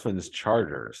Dolphins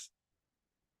Chargers.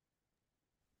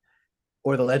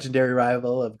 Or the legendary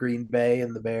rival of Green Bay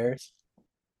and the Bears.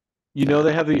 You know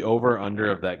they have the over under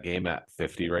of that game at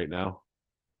 50 right now,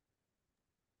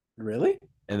 Really?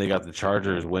 and they got the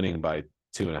Chargers winning by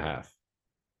 2.5.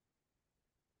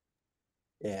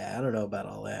 Yeah, I don't know about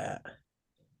all that.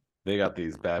 They got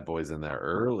these bad boys in there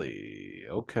early.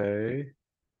 Okay.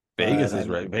 But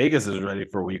I Vegas is ready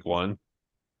for week one.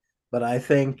 but I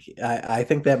think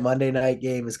that Monday night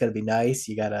game is going to be nice.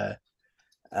 You got a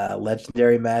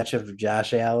legendary match of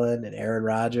Josh Allen and Aaron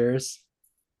Rodgers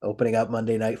opening up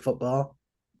Monday Night Football.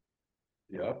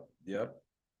 Yep, yep.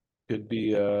 Could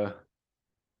be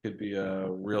could be a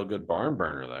real good barn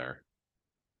burner there.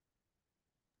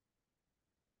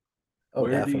 Oh,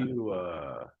 Where do definitely.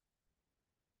 you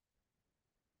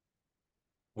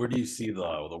where do you see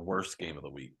the worst game of the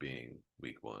week being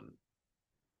week one?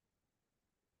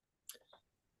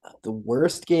 The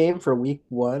worst game for week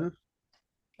one.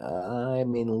 I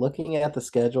mean, looking at the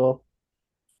schedule,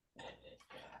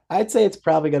 I'd say it's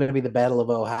probably going to be the Battle of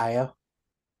Ohio.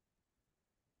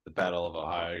 The Battle of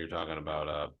Ohio, you're talking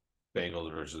about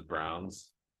Bengals versus Browns.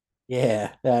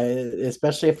 Yeah,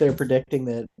 especially if they're predicting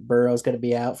that Burrow's going to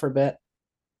be out for a bit.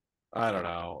 I don't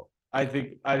know. I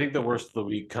think the worst of the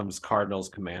week comes Cardinals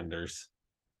Commanders.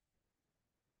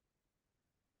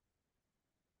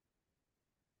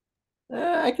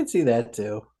 I can see that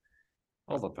too.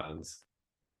 All depends.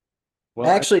 Well,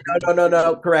 Actually,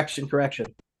 no. Correction.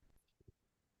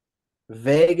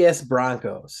 Vegas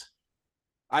Broncos.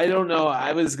 I don't know.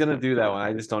 I was gonna do that one.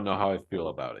 I just don't know how I feel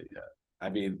about it yet. I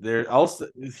mean, there also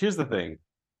here's the thing.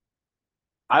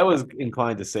 I was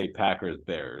inclined to say Packers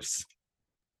Bears.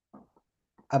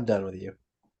 I'm done with you.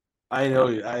 I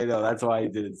know. That's why I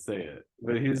didn't say it.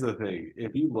 But here's the thing: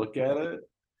 if you look at it,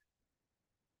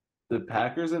 the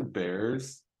Packers and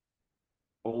Bears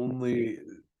only.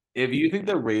 If you think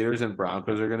the Raiders and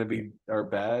Broncos are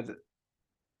bad,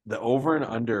 the over and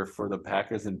under for the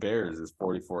Packers and Bears is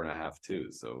 44.5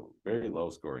 too. So very low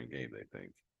scoring game, they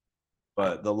think.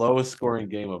 But the lowest scoring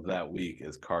game of that week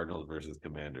is Cardinals versus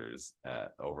Commanders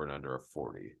at over and under of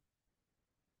 40.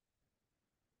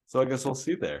 So I guess we'll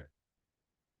see there.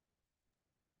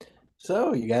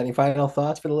 So, you got any final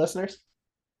thoughts for the listeners?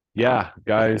 Yeah,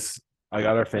 guys, I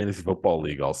got our fantasy football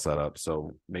league all set up.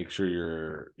 So make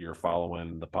sure you're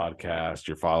following the podcast,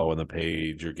 you're following the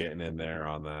page, you're getting in there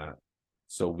on that.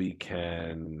 So we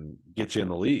can get you in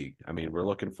the league. I mean, we're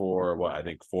looking for what I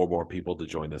think 4 more people to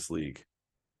join this league.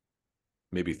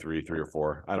 Maybe three or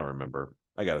four. I don't remember.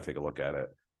 I got to take a look at it.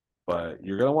 But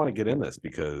you're gonna want to get in this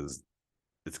because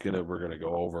we're gonna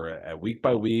go over it at week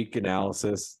by week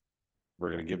analysis.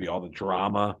 We're gonna give you all the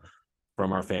drama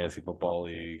from our fantasy football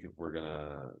league. We're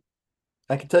gonna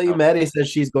I can tell you, Maddie says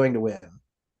she's going to win.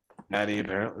 Maddie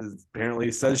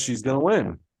apparently says she's gonna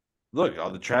win. Look,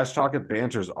 all the trash talking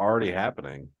banter is already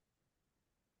happening.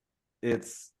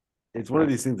 It's one of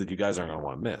these things that you guys aren't gonna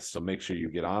want to miss. So make sure you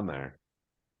get on there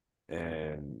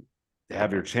and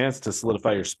have your chance to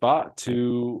solidify your spot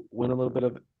to win a little bit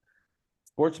of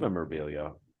sports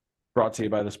memorabilia brought to you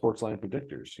by the Sportsline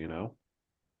Predictors.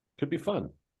 Could be fun.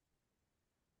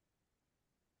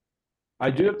 I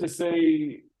do have to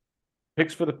say,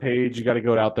 picks for the page. You got to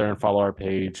go out there and follow our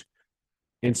page.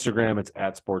 Instagram, it's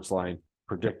at Sportsline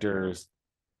Predictors.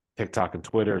 TikTok and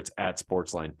Twitter, it's at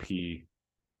Sportsline P.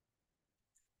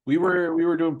 We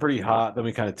were doing pretty hot, then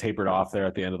we kind of tapered off there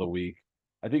at the end of the week.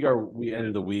 I think we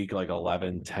ended the week like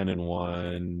 11, 10 and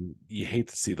 1. You hate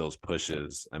to see those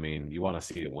pushes. I mean, you want to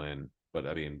see it win, but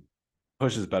I mean,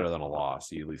 push is better than a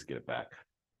loss. You at least get it back.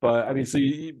 But I mean, so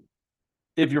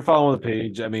if you're following the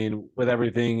page, I mean, with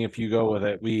everything, if you go with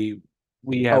it, we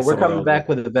have we're some of coming those. back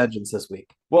with a vengeance this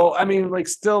week. Well, I mean, like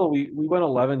still we went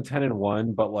 11, 10 and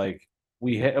 1, but like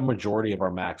we hit a majority of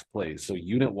our max plays. So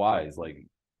unit wise, like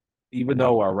even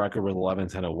though our record was 11,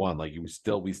 10 and 1, like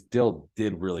we still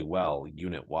did really well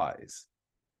unit wise.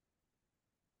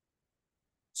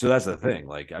 So that's the thing.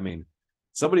 Like, I mean,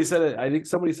 somebody said it, I think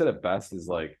somebody said it best is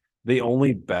like they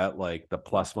only bet like the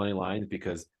plus money lines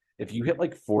because if you hit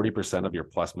like 40% of your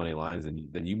plus money lines,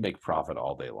 then you make profit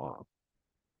all day long.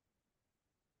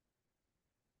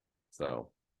 So,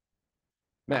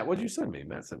 Matt, what'd you send me?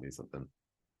 Matt sent me something.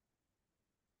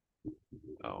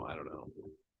 Oh, I don't know.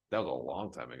 That was a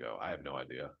long time ago. I have no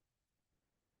idea.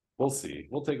 We'll see.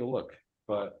 We'll take a look.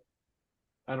 But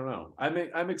I don't know.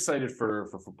 I'm excited for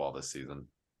football this season.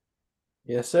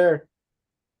 Yes, sir.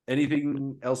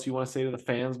 Anything else you want to say to the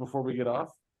fans before we get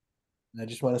off? I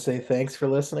just want to say thanks for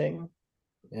listening,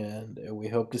 and we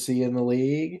hope to see you in the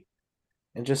league.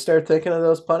 And just start thinking of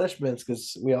those punishments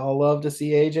because we all love to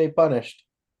see AJ punished.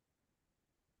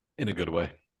 In a good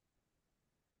way.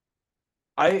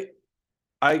 I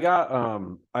got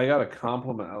a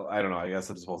compliment. I don't know. I guess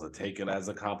I'm supposed to take it as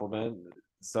a compliment.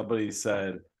 Somebody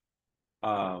said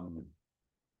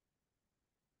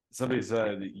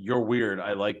you're weird.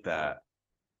 I like that.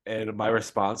 And my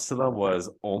response to them was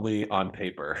only on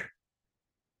paper.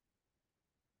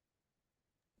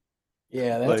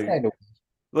 Yeah, that's Like, kind of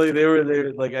like they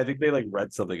were like I think they like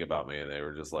read something about me and they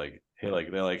were just like, hey,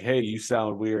 like they're like, hey, you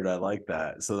sound weird. I like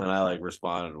that. So then I like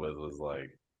responded with was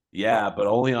like, yeah, but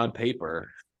only on paper.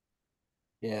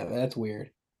 yeah, that's weird.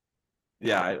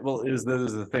 Yeah, well, this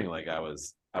is the thing. Like I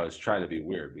was trying to be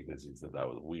weird because you said that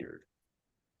was weird.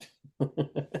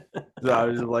 So I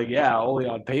was just like, yeah, only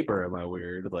on paper am I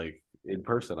weird. Like in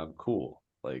person, I'm cool.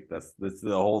 Like that's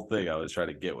the whole thing I was trying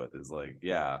to get with is like,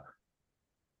 yeah,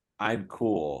 I'm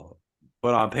cool,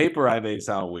 but on paper I may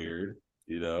sound weird.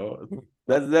 That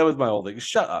was my whole thing.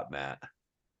 Shut up, Matt.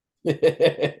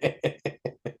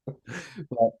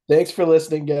 Well, thanks for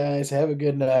listening, guys. Have a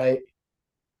good night.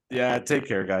 Yeah, take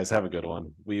care, guys. Have a good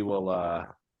one. We will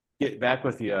get back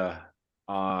with you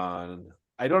on.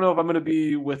 I don't know if I'm going to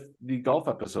be with the golf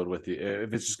episode with you,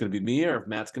 if it's just going to be me or if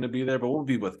Matt's going to be there, but we'll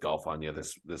be with golf on you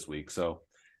this week. So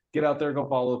get out there, go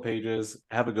follow the pages.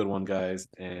 Have a good one, guys,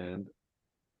 and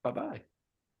bye bye.